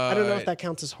 I don't know if that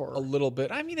counts as horror. A little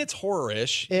bit. I mean, it's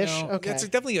horror-ish. Okay. It's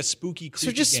dedefinitely a spooky, creepy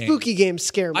game. So just spooky games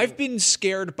scare me. I've been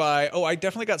scared by... I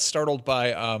definitely got startled by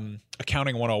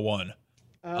Accounting 101.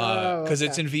 Because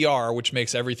it's in VR, which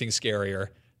makes everything scarier.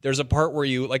 There's a part where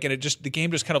you like, and the game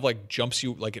just kind of like jumps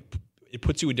you, like it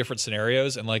puts you in different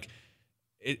scenarios, and like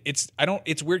it's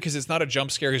weird because it's not a jump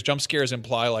scare, because jump scares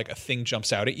imply like a thing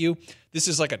jumps out at you. This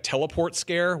is like a teleport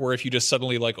scare where if you just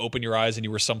suddenly like open your eyes and you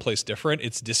were someplace different,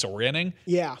 it's disorienting.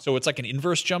 Yeah. So it's like an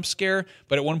inverse jump scare,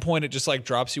 but at one point it just like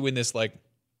drops you in this like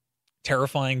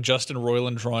terrifying Justin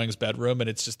Roiland drawings bedroom, and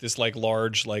it's just this like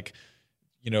large like,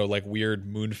 like weird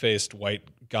moon-faced white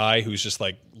guy who's just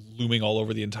like looming all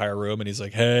over the entire room, and he's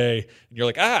like, "Hey," and you're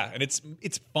like, and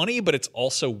it's funny, but it's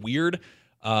also weird.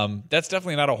 That's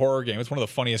definitely not a horror game. It's one of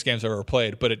the funniest games I've ever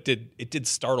played, but it did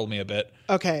startle me a bit.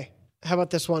 Okay, how about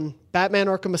this one? Batman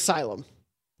Arkham Asylum.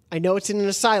 I know it's in an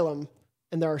asylum,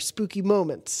 and there are spooky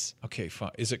moments. Okay,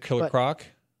 fine. Is it Killer Croc?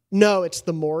 No, it's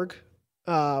the morgue,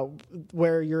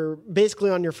 where you're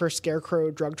basically on your first Scarecrow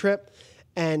drug trip.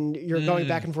 And you're going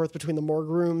back and forth between the morgue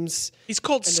rooms. He's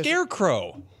called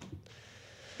Scarecrow.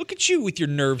 Look at you with your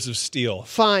nerves of steel.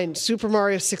 Fine. Super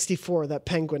Mario 64. That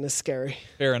penguin is scary.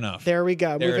 Fair enough. There we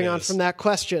go. Moving on from that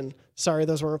question. Sorry,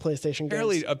 those weren't PlayStation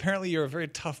games. Apparently, you're a very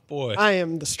tough boy. I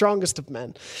am the strongest of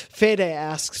men. Fede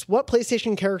asks, what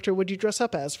PlayStation character would you dress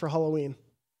up as for Halloween?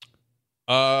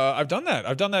 I've done that.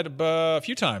 I've done that a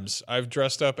few times. I've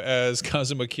dressed up as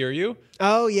Kazuma Kiryu.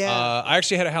 Oh, yeah. I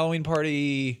actually had a Halloween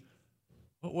party...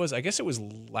 I guess it was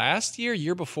last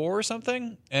year before or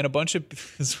something, and a bunch of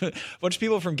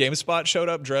people from GameSpot showed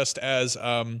up dressed as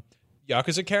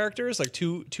Yakuza characters. Like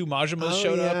two Majimas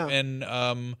showed up, and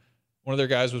one of their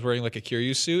guys was wearing like a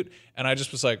Kiryu suit, and I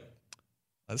just was like,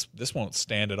 this won't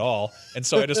stand at all. And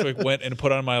so I just like went and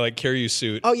put on my like Kiryu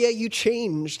suit. Oh yeah, you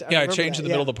changed. I changed in the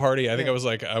middle of the party. I think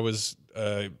I was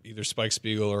either Spike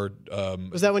Spiegel or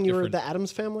was that when you were the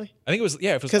Addams Family? I think it was.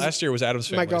 Yeah, if it was last year, it was Addams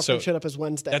Family. My girlfriend showed up as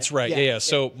Wednesday. That's right. Yeah.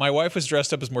 So my wife was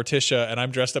dressed up as Morticia, and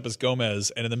I'm dressed up as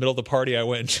Gomez. And in the middle of the party, I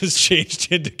went and just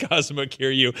changed into Kazuma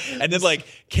Kiryu, and then like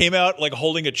came out like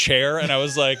holding a chair, and I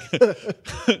was like,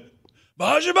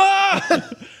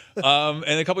 Majima!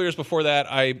 And a couple years before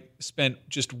that, I spent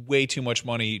just way too much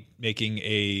money making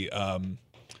a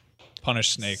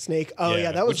Punish Snake. Oh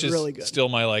yeah, that was really good. Still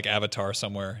my like avatar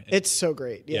somewhere. It's so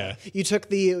great. Yeah. You took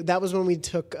that was when we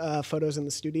took photos in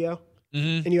the studio.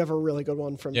 Mm-hmm. And you have a really good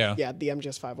one from the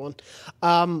MGS5 one.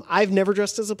 I've never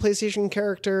dressed as a PlayStation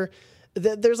character.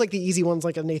 There's like the easy ones,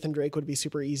 like a Nathan Drake would be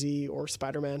super easy, or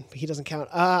Spider-Man, but he doesn't count.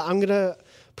 I'm gonna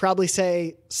probably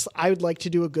say I would like to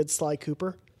do a good Sly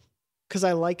Cooper, because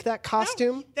I like that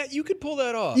costume. That you could pull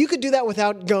that off. You could do that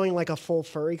without going like a full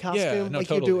furry costume. Yeah, like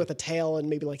you do it with a tail and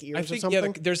maybe like ears or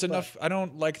something. Yeah, there's enough. I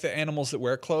don't like the animals that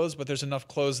wear clothes, but there's enough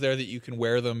clothes there that you can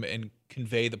wear them and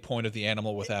convey the point of the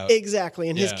animal without. Exactly.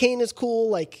 And his cane is cool.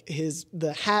 Like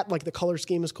the hat, like the color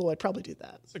scheme is cool. I'd probably do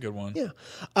that. That's a good one.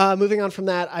 Yeah. Moving on from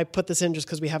that, I put this in just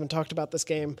because we haven't talked about this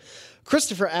game.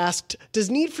 Christopher asked, does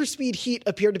Need for Speed Heat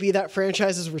appear to be that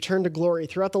franchise's return to glory?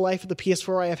 Throughout the life of the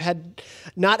PS4, I have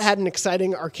not had an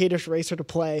exciting arcadish racer to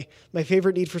play. My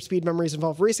favorite Need for Speed memories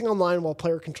involve racing online while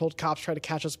player-controlled cops try to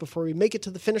catch us before we make it to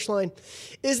the finish line.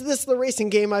 Is this the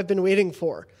racing game I've been waiting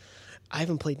for? I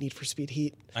haven't played Need for Speed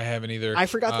Heat. I haven't either. I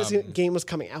forgot this game was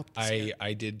coming out this year.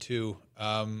 I did too.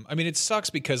 I mean, it sucks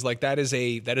because like that is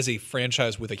a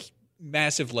franchise with a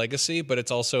massive legacy, but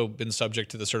it's also been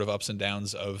subject to the sort of ups and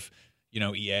downs of,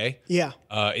 EA. Yeah.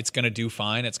 It's going to do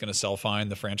fine. It's going to sell fine.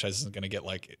 The franchise isn't going to get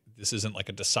this isn't like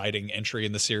a deciding entry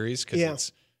in the series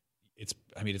because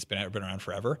it's been around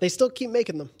forever. They still keep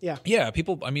making them. Yeah. Yeah.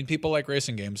 People like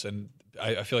racing games, and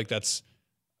I feel like that's,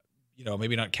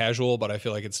 maybe not casual, but I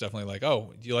feel like it's definitely like,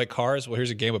 oh, do you like cars? Well,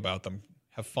 here's a game about them.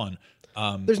 Have fun.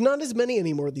 There's not as many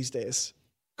anymore these days.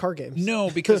 Car games. No,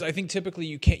 because I think typically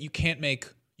you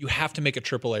have to make a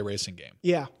AAA racing game.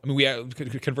 Yeah. I mean,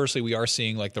 conversely, we are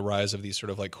seeing like the rise of these sort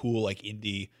of like cool, like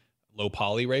indie low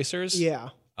poly racers. Yeah.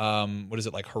 What is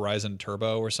it, like Horizon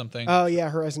Turbo or something? Oh yeah,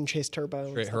 Horizon Chase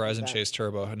Turbo. Horizon Chase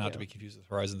Turbo, not to be confused with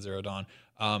Horizon Zero Dawn.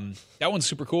 That one's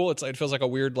super cool. It feels like a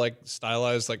weird, like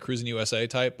stylized, like Cruising USA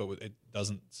type, but it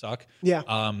doesn't suck. Yeah.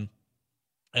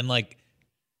 And like,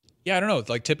 yeah, I don't know.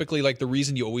 Like typically, like the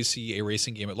reason you always see a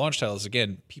racing game at launch title is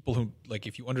again, people who like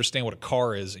if you understand what a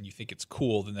car is and you think it's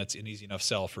cool, then that's an easy enough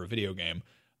sell for a video game.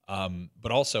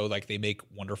 But also like they make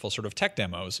wonderful sort of tech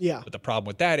demos. Yeah. But the problem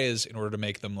with that is in order to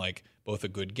make them like both a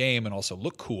good game and also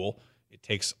look cool, it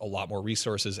takes a lot more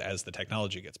resources as the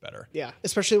technology gets better. Yeah,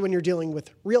 especially when you're dealing with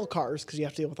real cars because you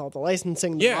have to deal with all the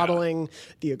licensing, the modeling,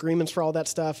 the agreements for all that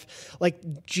stuff. Like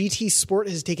GT Sport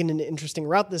has taken an interesting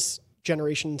route this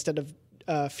generation instead of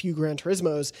a few Gran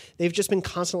Turismos. They've just been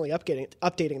constantly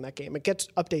updating that game. It gets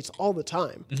updates all the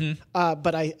time. Mm-hmm.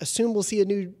 But I assume we'll see a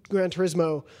new Gran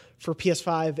Turismo for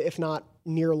PS5, if not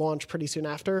near launch pretty soon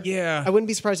after. Yeah. I wouldn't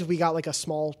be surprised if we got like a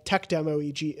small tech demo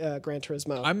Gran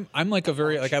Turismo. I'm like a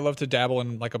very like I love to dabble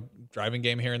in like a driving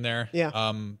game here and there.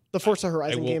 Yeah. The Forza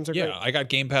Horizon games are great. Yeah, I got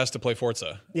Game Pass to play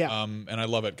Forza. Yeah. And I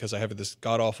love it because I have this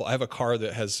I have a car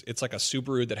that it's like a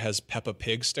Subaru that has Peppa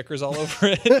Pig stickers all over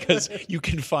it because you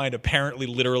can find apparently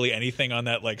literally anything on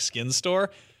that like skin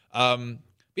store.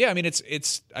 Yeah, I mean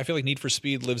it's I feel like Need for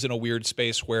Speed lives in a weird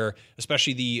space where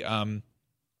especially the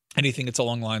anything that's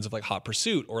along the lines of like Hot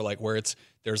Pursuit or like where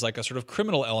there's like a sort of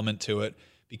criminal element to it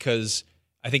because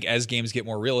I think as games get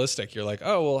more realistic, you're like,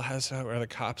 oh, well, are the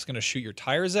cops going to shoot your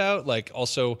tires out? Like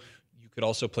also, you could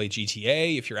also play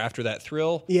GTA if you're after that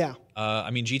thrill. Yeah. I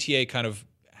mean, GTA kind of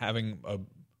having a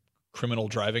criminal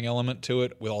driving element to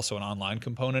it with also an online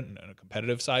component and a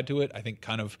competitive side to it, I think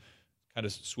kind of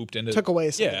swooped into took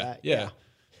away some of that. Yeah.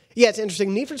 Yeah, it's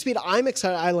interesting. Need for Speed, I'm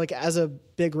excited. I like as a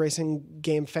big racing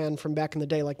game fan from back in the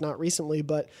day, like not recently,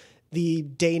 but the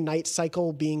day-night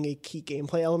cycle being a key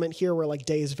gameplay element here where like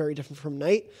day is very different from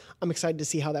night. I'm excited to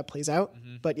see how that plays out.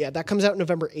 Mm-hmm. But yeah, that comes out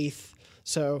November 8th.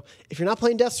 So if you're not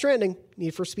playing Death Stranding,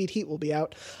 Need for Speed Heat will be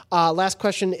out. Last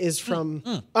question is from...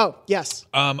 Oh, yes.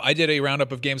 I did a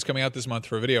roundup of games coming out this month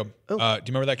for a video. Do you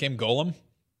remember that game, Golem?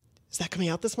 Is that coming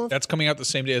out this month? That's coming out the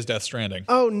same day as Death Stranding.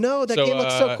 Oh, no. That game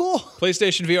looks so cool.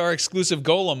 PlayStation VR exclusive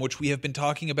Golem, which we have been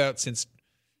talking about since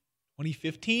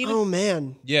 2015. Oh,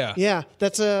 man. Yeah. Yeah.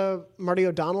 That's Marty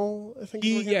O'Donnell, I think.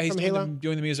 He's doing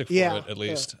the music for it, at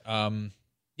least.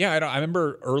 Yeah. I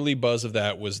remember early buzz of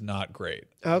that was not great.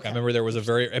 Okay. I remember there was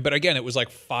but again, it was like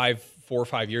 4 or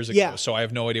 5 years ago. Yeah. So I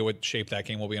have no idea what shape that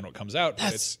game will be when it comes out.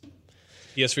 But it's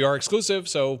PSVR exclusive,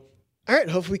 so... All right,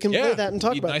 hopefully we can play that and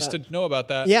talk about that. Nice to know about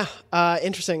that. Yeah,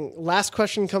 interesting. Last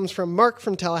question comes from Mark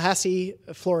from Tallahassee,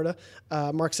 Florida.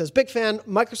 Mark says, big fan.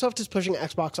 Microsoft is pushing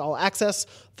Xbox All Access.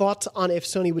 Thoughts on if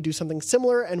Sony would do something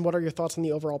similar, and what are your thoughts on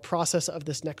the overall process of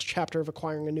this next chapter of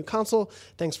acquiring a new console?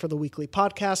 Thanks for the weekly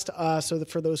podcast.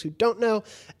 For those who don't know,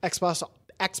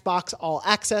 Xbox All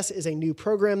Access is a new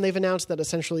program they've announced that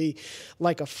essentially,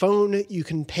 like a phone, you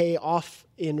can pay off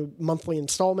in monthly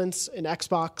installments in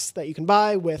Xbox that you can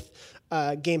buy with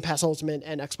Game Pass Ultimate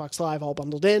and Xbox Live all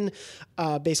bundled in.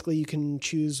 Basically, you can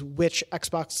choose which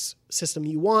Xbox system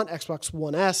you want, Xbox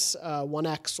One S, One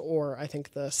X, or I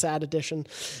think the SAD edition,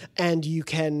 and you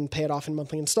can pay it off in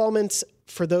monthly installments.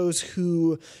 For those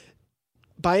who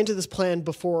buy into this plan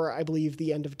before, I believe,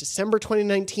 the end of December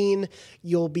 2019,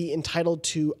 you'll be entitled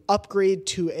to upgrade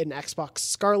to an Xbox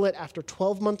Scarlet after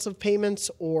 12 months of payments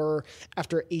or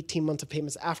after 18 months of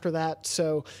payments after that.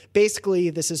 So basically,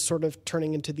 this is sort of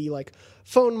turning into the like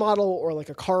phone model or like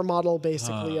a car model,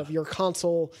 basically, of your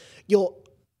console. You'll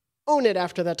own it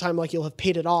after that time, like you'll have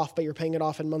paid it off, but you're paying it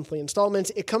off in monthly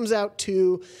installments. It comes out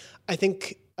to, I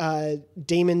think...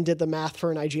 Damon did the math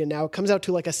for an IGN now. It comes out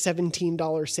to like a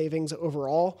 $17 savings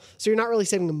overall. So you're not really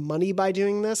saving money by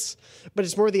doing this, but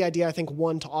it's more the idea, I think,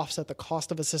 one, to offset the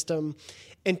cost of a system,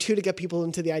 and two, to get people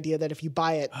into the idea that if you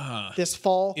buy it this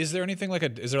fall... Is there anything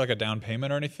is there like a down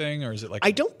payment or anything? Or is it like...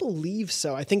 I don't believe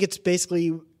so. I think it's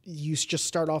basically you just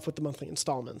start off with the monthly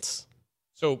installments.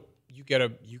 So you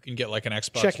can get like an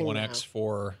Xbox Checking One now. X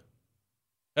for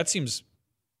that seems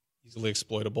easily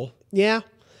exploitable. Yeah.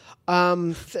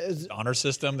 Honor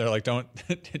system. They're like, don't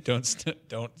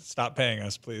stop paying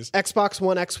us, please. Xbox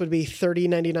One X would be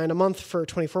 $30.99 a month for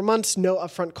 24 months. No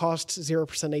upfront costs, 0%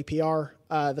 APR.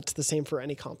 That's the same for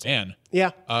any console. Man,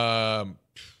 Yeah.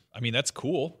 I mean that's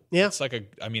cool. Yeah. It's like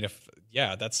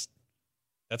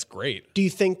that's great. Do you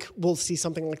think we'll see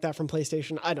something like that from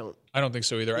PlayStation? I don't. I don't think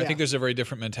so either. I Yeah. think there's a very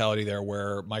different mentality there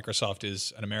where Microsoft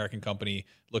is an American company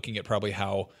looking at probably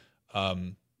how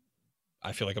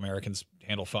I feel like Americans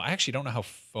handle phone. I actually don't know how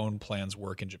phone plans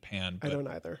work in Japan. I But don't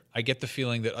either. I get the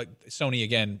feeling that Sony,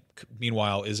 again,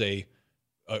 meanwhile, is a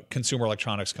consumer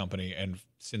electronics company. And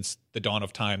since the dawn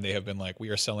of time, they have been like, we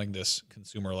are selling this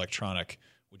consumer electronic.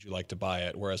 Would you like to buy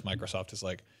it? Whereas Microsoft is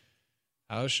like,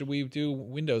 how should we do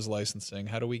Windows licensing?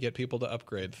 How do we get people to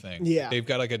upgrade things? Yeah. They've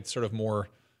got like a sort of more,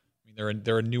 I mean,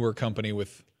 they're a newer company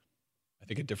with, I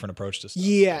think, a different approach to stuff.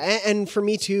 Yeah. And for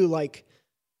me too, like,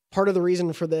 part of the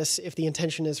reason for this, if the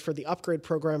intention is for the upgrade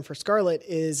program for Scarlet,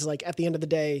 is like at the end of the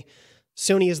day,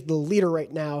 Sony is the leader right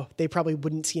now. They probably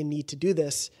wouldn't see a need to do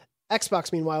this.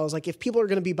 Xbox, meanwhile, is like, if people are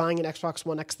going to be buying an Xbox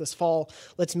One X this fall,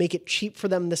 let's make it cheap for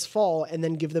them this fall and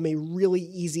then give them a really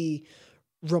easy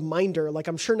reminder. Like,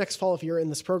 I'm sure next fall, if you're in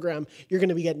this program, you're going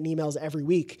to be getting emails every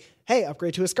week. Hey,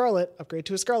 upgrade to a Scarlet,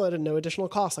 and no additional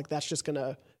cost. Like, that's just going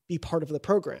to be part of the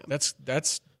program. That's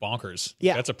bonkers.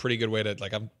 Yeah. That's a pretty good way to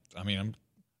like,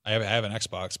 I have an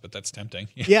Xbox, but that's tempting.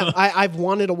 Yeah, I've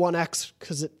wanted a One X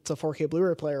because it's a 4K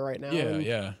Blu-ray player right now. and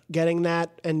Yeah. Getting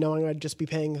that and knowing I'd just be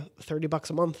paying $30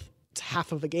 a month, it's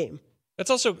half of a game.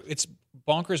 That's also, it's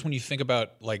bonkers when you think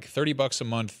about like $30 a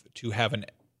month to have and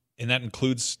that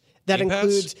includes That Game Pass?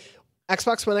 includes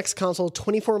Xbox One X console,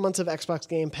 24 months of Xbox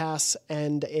Game Pass,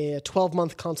 and a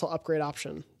 12-month console upgrade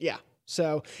option. Yeah,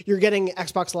 so you're getting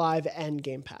Xbox Live and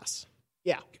Game Pass.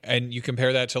 Yeah. And you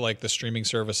compare that to like the streaming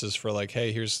services for like,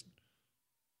 hey, here's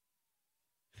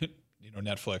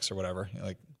Netflix or whatever.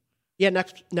 Like, Yeah,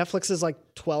 Netflix is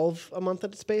like 12 a month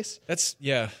at its base. that's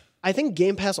I think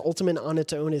Game Pass Ultimate on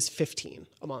its own is 15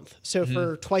 a month. So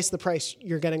for twice the price,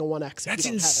 you're getting a One X. That's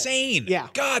insane. Yeah.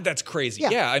 God, that's crazy.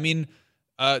 Yeah. I mean,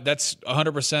 that's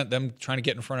 100% them trying to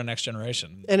get in front of next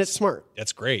generation. And it's smart.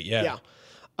 That's great. Yeah.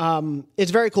 Yeah.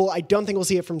 It's very cool. I don't think we'll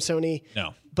see it from Sony.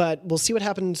 No. But we'll see what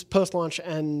happens post-launch.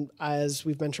 And as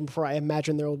we've mentioned before, I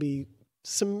imagine there will be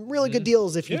some really good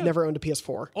deals if you've Yeah. never owned a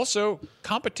PS4. Also,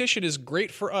 competition is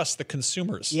great for us, the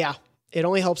consumers. Yeah. It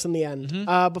only helps in the end.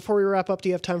 Before we wrap up, do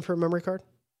you have time for a memory card?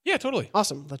 Yeah, totally.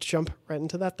 Awesome. Let's jump right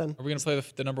into that then. Are we going to play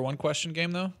the number one question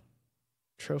game though?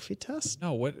 Trophy test?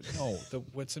 No,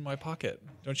 what's in my pocket?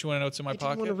 Don't you want to know what's in my I didn't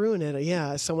want to pocket? ruin it.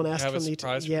 Yeah, someone asked have a from the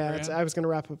surprise for yeah. the very I was going to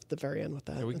wrap up at the very end with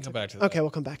that. Yeah, we can That's come back to that. Okay, we'll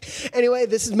come back. Anyway,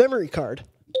 this is memory card.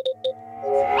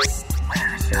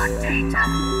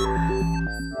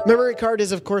 Memory Card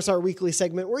is, of course, our weekly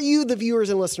segment where you, the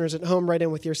viewers and listeners at home, write in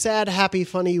with your sad, happy,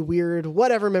 funny, weird,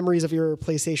 whatever memories of your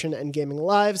PlayStation and gaming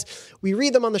lives. We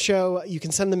read them on the show. You can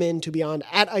send them in to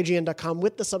beyond@ign.com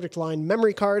with the subject line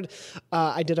Memory Card.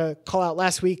 I did a call out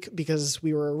last week because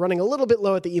we were running a little bit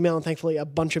low at the email, and thankfully a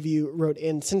bunch of you wrote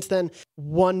in since then.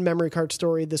 One memory card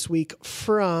story this week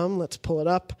from, let's pull it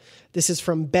up. This is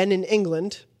from Ben in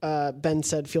England. Ben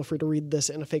said, feel free to read this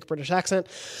in a fake British accent.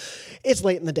 It's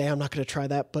late in the day. I'm not going to try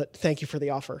that, but thank you for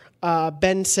the offer.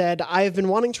 Ben said, I have been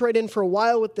wanting to write in for a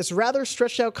while with this rather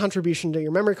stretched out contribution to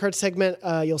your memory card segment.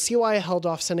 You'll see why I held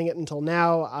off sending it until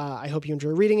now. I hope you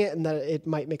enjoy reading it and that it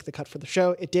might make the cut for the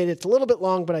show. It did. It's a little bit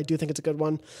long, but I do think it's a good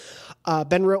one.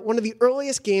 Ben wrote, one of the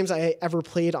earliest games I ever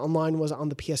played online was on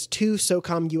the PS2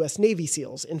 SOCOM US Navy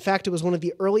SEALs. In fact, it was one of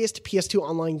the earliest PS2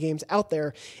 online games out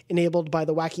there, enabled by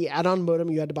the wacky add-on modem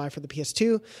you had to buy for the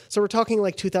PS2. So we're talking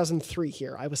like 2003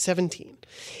 here. I was 17.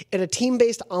 It had a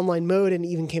team-based online mode and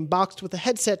even came boxed with a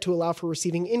headset to allow for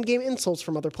receiving in-game insults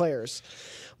from other players.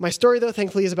 My story, though,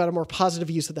 thankfully, is about a more positive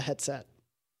use of the headset.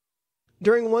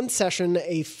 During one session,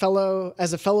 a fellow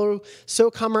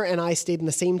SOCOMer and I stayed in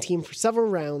the same team for several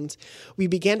rounds. We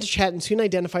began to chat and soon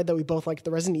identified that we both liked the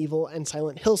Resident Evil and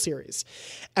Silent Hill series.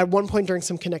 At one point during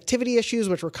some connectivity issues,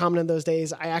 which were common in those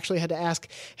days, I actually had to ask,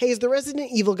 hey, is the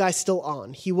Resident Evil guy still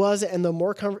on? He was, and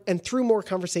through more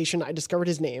conversation, I discovered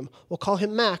his name. We'll call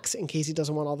him Max, in case he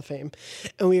doesn't want all the fame.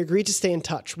 And we agreed to stay in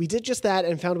touch. We did just that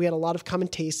and found we had a lot of common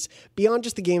tastes beyond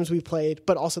just the games we played,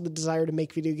 but also the desire to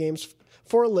make video games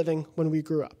for a living when we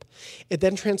grew up. It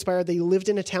then transpired that he lived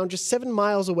in a town just 7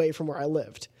 miles away from where I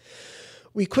lived.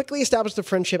 We quickly established a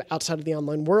friendship outside of the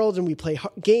online world, and we play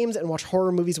games and watch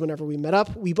horror movies whenever we met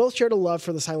up. We both shared a love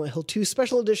for the Silent Hill 2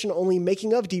 special edition only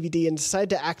making of DVD and decided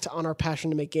to act on our passion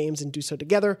to make games and do so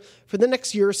together. For the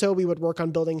next year or so, we would work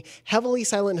on building heavily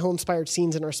Silent Hill-inspired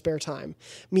scenes in our spare time.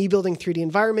 Me building 3D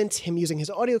environments, him using his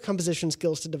audio composition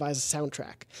skills to devise a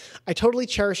soundtrack. I totally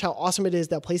cherish how awesome it is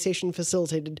that PlayStation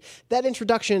facilitated that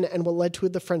introduction and what led to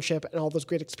the friendship and all those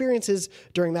great experiences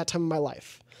during that time of my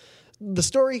life. The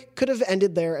story could have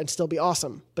ended there and still be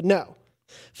awesome, but no.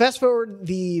 Fast forward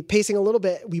the pacing a little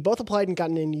bit, we both applied and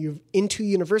gotten into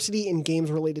university in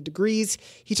games-related degrees.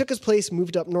 He took his place,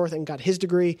 moved up north, and got his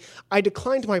degree. I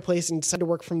declined my place and decided to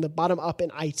work from the bottom up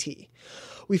in IT.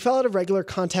 We fell out of regular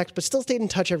contact, but still stayed in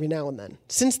touch every now and then.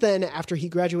 Since then, after he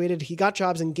graduated, he got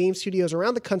jobs in game studios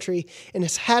around the country and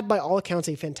has had, by all accounts,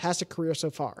 a fantastic career so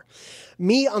far.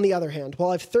 Me, on the other hand, while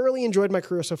I've thoroughly enjoyed my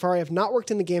career so far, I have not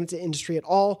worked in the games industry at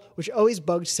all, which always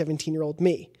bugged 17-year-old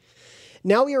me.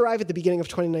 Now we arrive at the beginning of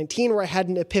 2019 where I had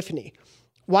an epiphany.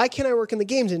 Why can't I work in the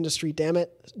games industry, damn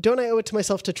it? Don't I owe it to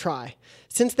myself to try?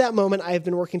 Since that moment, I have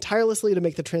been working tirelessly to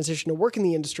make the transition to work in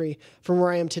the industry from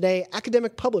where I am today,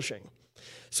 academic publishing.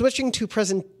 Switching to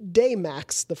present-day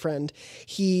Max, the friend,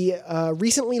 he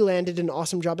recently landed an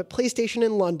awesome job at PlayStation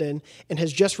in London and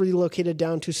has just relocated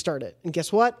down to start it. And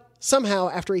guess what? Somehow,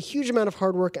 after a huge amount of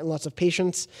hard work and lots of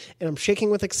patience, and I'm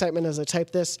shaking with excitement as I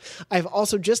type this, I've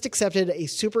also just accepted a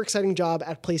super exciting job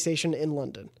at PlayStation in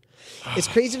London. It's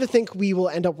crazy to think we will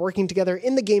end up working together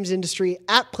in the games industry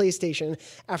at PlayStation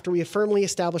after we have firmly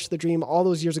established the dream all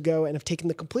those years ago and have taken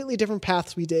the completely different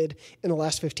paths we did in the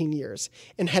last 15 years.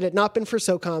 And had it not been for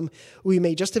SOCOM, we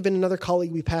may just have been another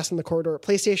colleague we passed in the corridor at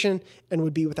PlayStation and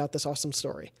would be without this awesome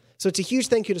story. So it's a huge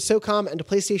thank you to SOCOM and to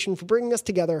PlayStation for bringing us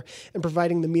together and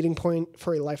providing the meeting point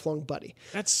for a lifelong buddy.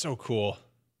 That's so cool.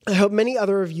 I hope many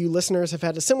other of you listeners have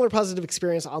had a similar positive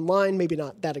experience online, maybe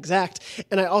not that exact,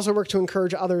 and I also work to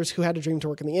encourage others who had a dream to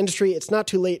work in the industry. It's not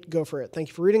too late. Go for it. Thank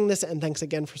you for reading this, and thanks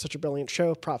again for such a brilliant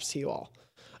show. Props to you all.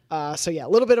 So yeah, a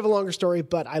little bit of a longer story,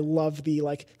 but I love the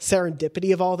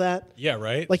serendipity of all that. Yeah,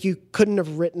 right? Like you couldn't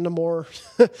have written a more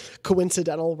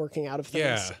coincidental working out of things.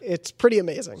 Yeah. It's pretty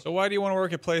amazing. So why do you want to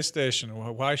work at PlayStation?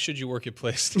 Why should you work at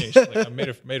PlayStation? I'm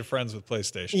made friends with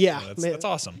PlayStation. Yeah. So that's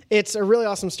awesome. It's a really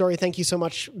awesome story. Thank you so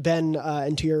much, Ben,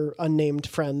 and to your unnamed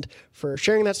friend for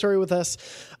sharing that story with us.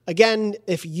 Again,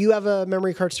 if you have a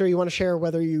memory card story you want to share,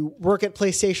 whether you work at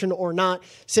PlayStation or not,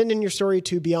 send in your story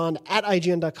to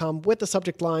beyond@ign.com with the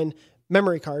subject line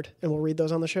memory card, and we'll read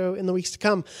those on the show in the weeks to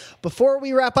come. Before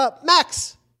we wrap up,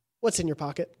 Max, what's in your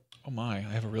pocket? Oh my,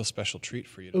 I have a real special treat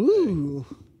for you today. Ooh.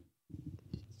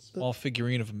 Small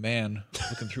figurine of a man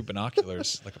looking through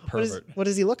binoculars like a pervert. What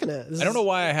is he looking at? I don't know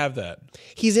why I have that.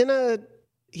 He's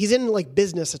in like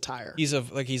business attire. He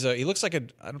looks like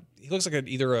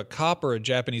either a cop or a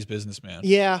Japanese businessman.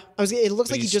 Yeah. It looks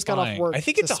But like he he's just got off spying. work. I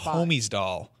think it's a spy. homie's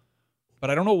doll. But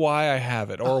I don't know why I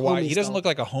have it, or why homie's he doesn't doll. look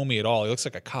like a homie at all. He looks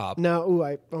like a cop. No, ooh,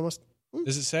 I almost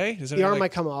Does it say? Is it the arm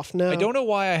might come off. No. I don't know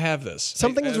why I have this.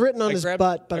 Something is written on his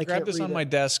butt, but I grabbed can't this read on it. my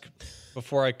desk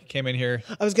before I came in here.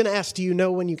 I was going to ask, do you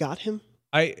know when you got him?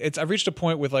 I've reached a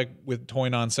point with toy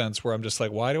nonsense where I'm just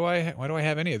like, why do I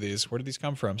have any of these? Where did these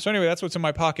come from? So anyway, that's what's in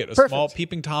my pocket. A Perfect. small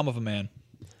peeping Tom of a man.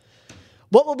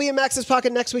 What will be in Max's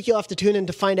pocket next week? You'll have to tune in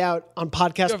to find out on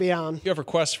Podcast Beyond. If you have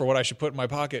requests for what I should put in my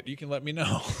pocket, you can let me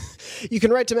know. You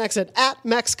can write to Max at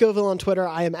Max Scoville on Twitter.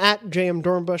 I am at JM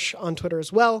Dornbush on Twitter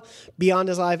as well. Beyond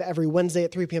is live every Wednesday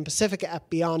at 3 p.m. Pacific at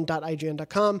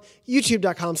beyond.ign.com,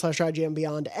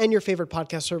 youtube.com/IGNBeyond, and your favorite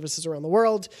podcast services around the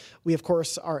world. We, of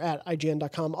course, are at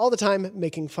IGN.com all the time,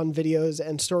 making fun videos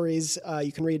and stories.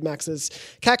 You can read Max's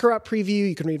Kakarot preview.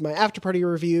 You can read my After Party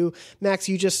review. Max,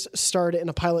 you just starred in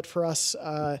a pilot for us.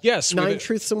 Yes. 9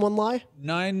 Truths and 1 Lie?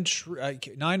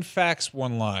 9 facts,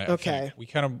 1 lie. I Okay. think. We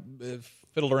kind of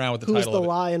fiddled around with the Who is title the of it.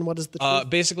 lie and what is the truth?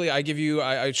 Basically,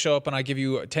 I show up and I give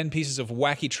you 10 pieces of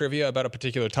wacky trivia about a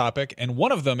particular topic, and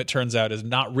one of them, it turns out, is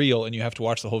not real, and you have to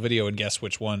watch the whole video and guess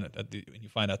which one, and you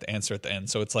find out the answer at the end.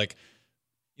 So it's like,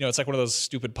 it's like one of those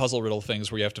stupid puzzle riddle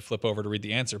things where you have to flip over to read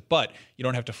the answer, but you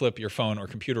don't have to flip your phone or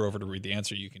computer over to read the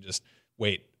answer. You can just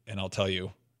wait, and I'll tell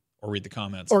you. Or read the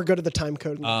comments. Or go to the time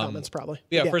code in the comments, probably.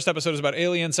 Yeah, first episode is about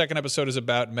Alien. Second episode is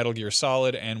about Metal Gear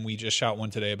Solid. And we just shot one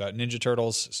today about Ninja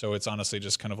Turtles. So it's honestly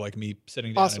just kind of like me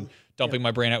sitting down and dumping my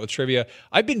brain out with trivia.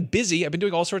 I've been busy. I've been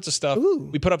doing all sorts of stuff. Ooh.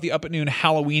 We put up the Up at Noon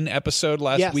Halloween episode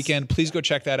last Yes. weekend. Please go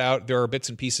check that out. There are bits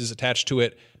and pieces attached to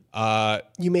it.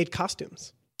 You made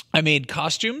costumes. I made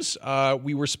costumes.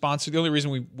 We were sponsored. The only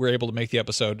reason we were able to make the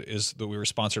episode is that we were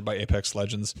sponsored by Apex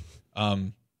Legends.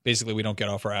 basically we don't get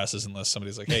off our asses unless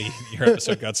somebody's like, hey, your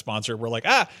episode got sponsored. We're like,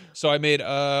 So I made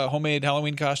homemade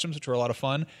Halloween costumes, which were a lot of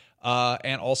fun.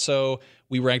 And also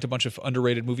we ranked a bunch of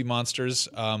underrated movie monsters.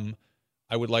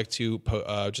 I would like to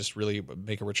just really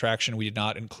make a retraction. We did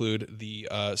not include the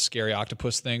scary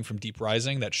octopus thing from Deep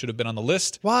Rising. That should have been on the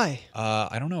list. Why?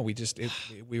 I don't know.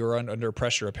 We were under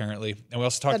pressure apparently, and we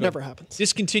also talked about never happens.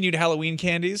 discontinued Halloween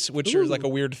candies, which are like a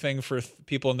weird thing for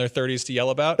people in their 30s to yell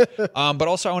about. But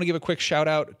also, I want to give a quick shout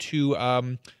out to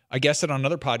I guessed it on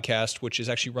another podcast, which is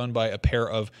actually run by a pair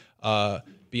of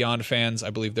Beyond fans. I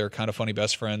believe they're kind of funny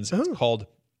best friends. It's called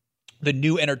the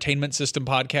New Entertainment System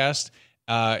Podcast.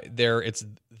 It's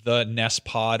the Ness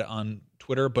Pod on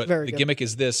Twitter, but the gimmick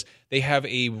is this: they have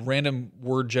a random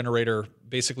word generator,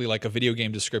 basically like a video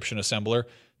game description assembler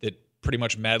that pretty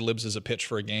much Mad Libs is a pitch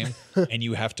for a game, and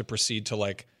you have to proceed to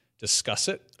like discuss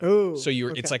it. Oh, so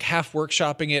it's like half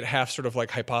workshopping it, half sort of like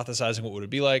hypothesizing what would it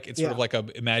be like. It's sort of like a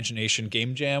imagination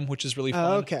game jam, which is really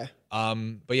fun. Okay.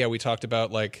 But yeah, we talked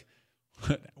about like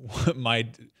my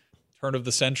turn of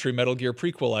the century Metal Gear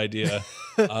prequel idea,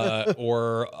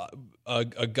 or a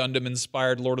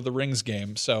Gundam-inspired Lord of the Rings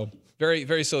game. So very,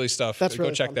 very silly stuff. That's Go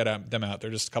really check fun. them out. They're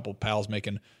just a couple pals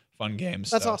making fun games.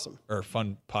 That's awesome. Or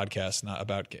fun podcasts, not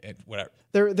about whatever.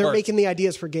 They're making the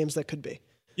ideas for games that could be.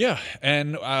 Yeah,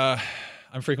 and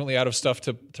I'm frequently out of stuff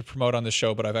to promote on this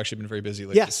show, but I've actually been very busy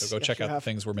lately. Yes, so go check out the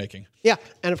things we're making. Yeah,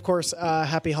 and of course,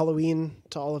 happy Halloween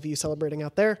to all of you celebrating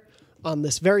out there on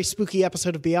this very spooky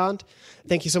episode of Beyond.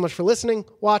 Thank you so much for listening,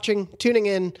 watching, tuning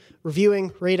in,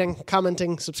 reviewing, rating,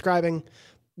 commenting, subscribing,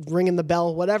 ringing the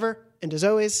bell, whatever. And as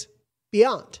always,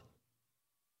 Beyond.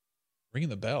 Ringing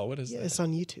the bell? What is that? It's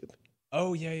on YouTube.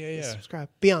 Oh, yeah. Subscribe.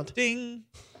 Beyond. Ding.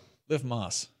 Liv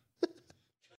Moss.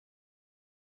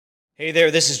 Hey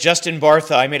there, this is Justin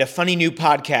Bartha. I made a funny new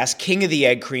podcast, King of the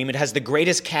Egg Cream. It has the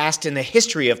greatest cast in the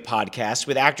history of podcasts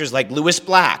with actors like Louis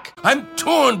Black, I'm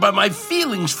torn by my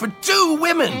feelings for two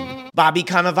women. Bobby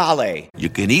Cannavale, You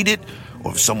can eat it,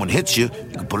 or if someone hits you,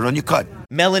 you can put it on your cut.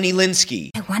 Melanie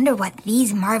Linsky, I wonder what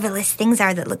these marvelous things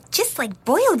are that look just like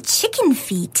boiled chicken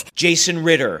feet. Jason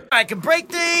Ritter, I can break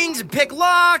things and pick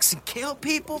locks and kill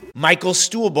people. Michael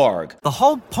Stuhlbarg, The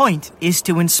whole point is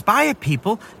to inspire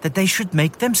people that they should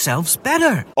make themselves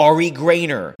better. Ari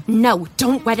Grainer, No,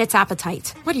 don't whet its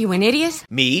appetite. What are you, an idiot?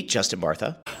 me, Justin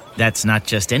Bartha, That's not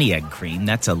just any egg cream,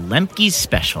 that's a Lemke's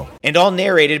special. and all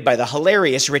narrated by the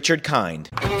hilarious Richard Kind.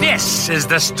 This is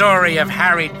the story of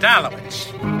Harry Dalowitz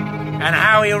and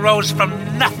how he rose from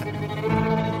nothing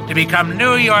to become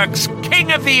New York's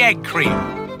King of the Egg Cream.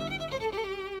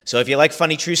 So if you like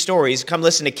funny true stories, come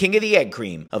listen to King of the Egg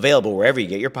Cream, available wherever you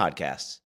get your podcasts.